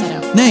vilja missa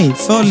det. Nej,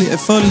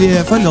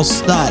 följ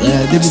oss där.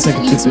 Det blir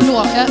säkert kul.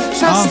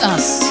 Trust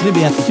us. Det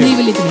blir jättekul. Ni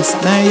vill inte missa.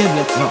 Nej, det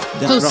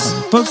blir jättebra.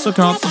 Puss och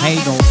kram.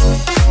 Hej då.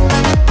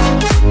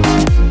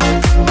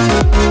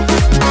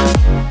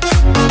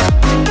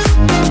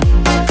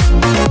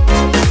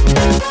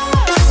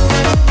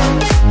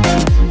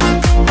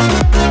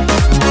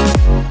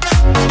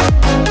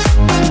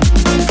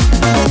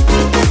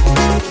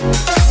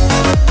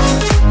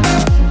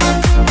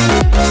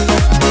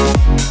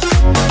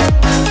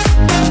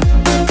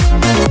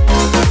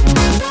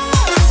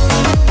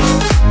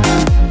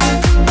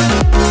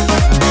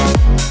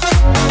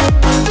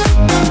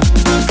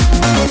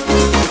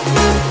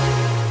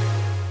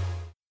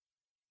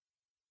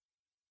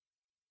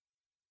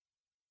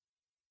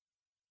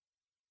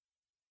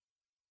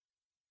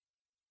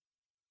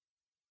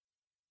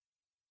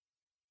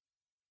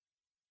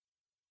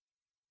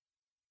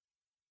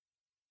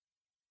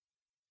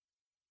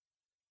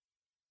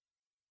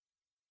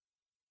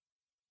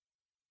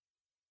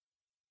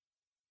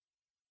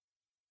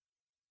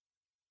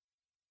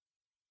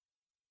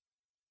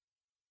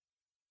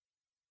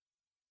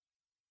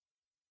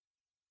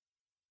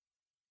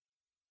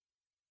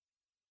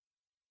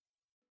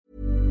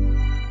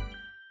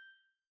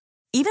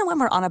 Even when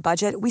we're on a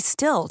budget, we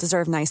still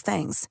deserve nice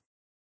things.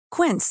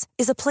 Quince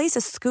is a place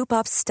to scoop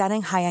up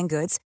stunning high-end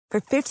goods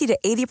for 50 to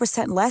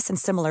 80% less than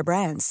similar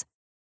brands.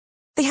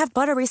 They have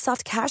buttery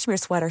soft cashmere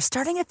sweaters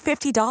starting at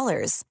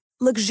 $50,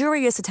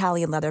 luxurious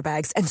Italian leather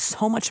bags, and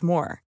so much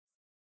more.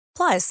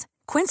 Plus,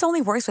 Quince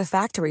only works with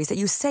factories that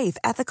use safe,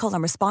 ethical,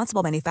 and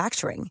responsible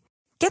manufacturing.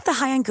 Get the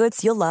high-end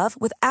goods you'll love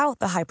without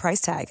the high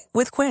price tag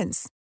with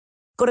Quince.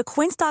 Go to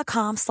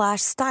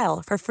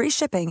quince.com/style for free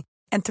shipping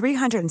and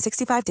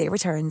 365-day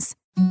returns.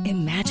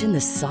 Imagine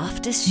the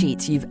softest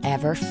sheets you've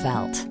ever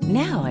felt.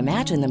 Now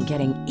imagine them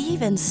getting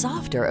even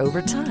softer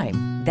over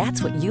time.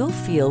 That's what you'll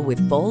feel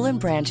with Boll &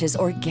 Branch's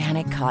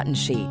organic cotton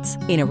sheets.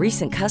 In a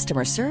recent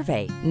customer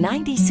survey,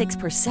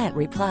 96%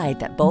 replied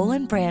that Boll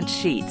 & Branch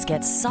sheets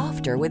get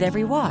softer with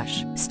every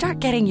wash. Start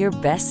getting your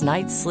best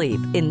night's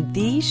sleep in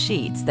these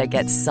sheets that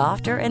get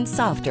softer and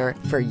softer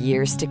for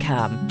years to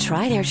come.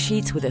 Try their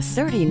sheets with a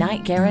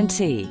 30-night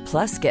guarantee.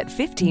 Plus, get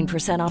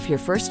 15% off your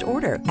first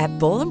order at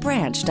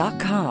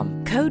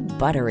bollandbranch.com. Code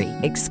BUTTERY.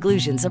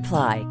 Exclusions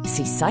apply.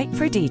 See site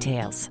for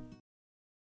details.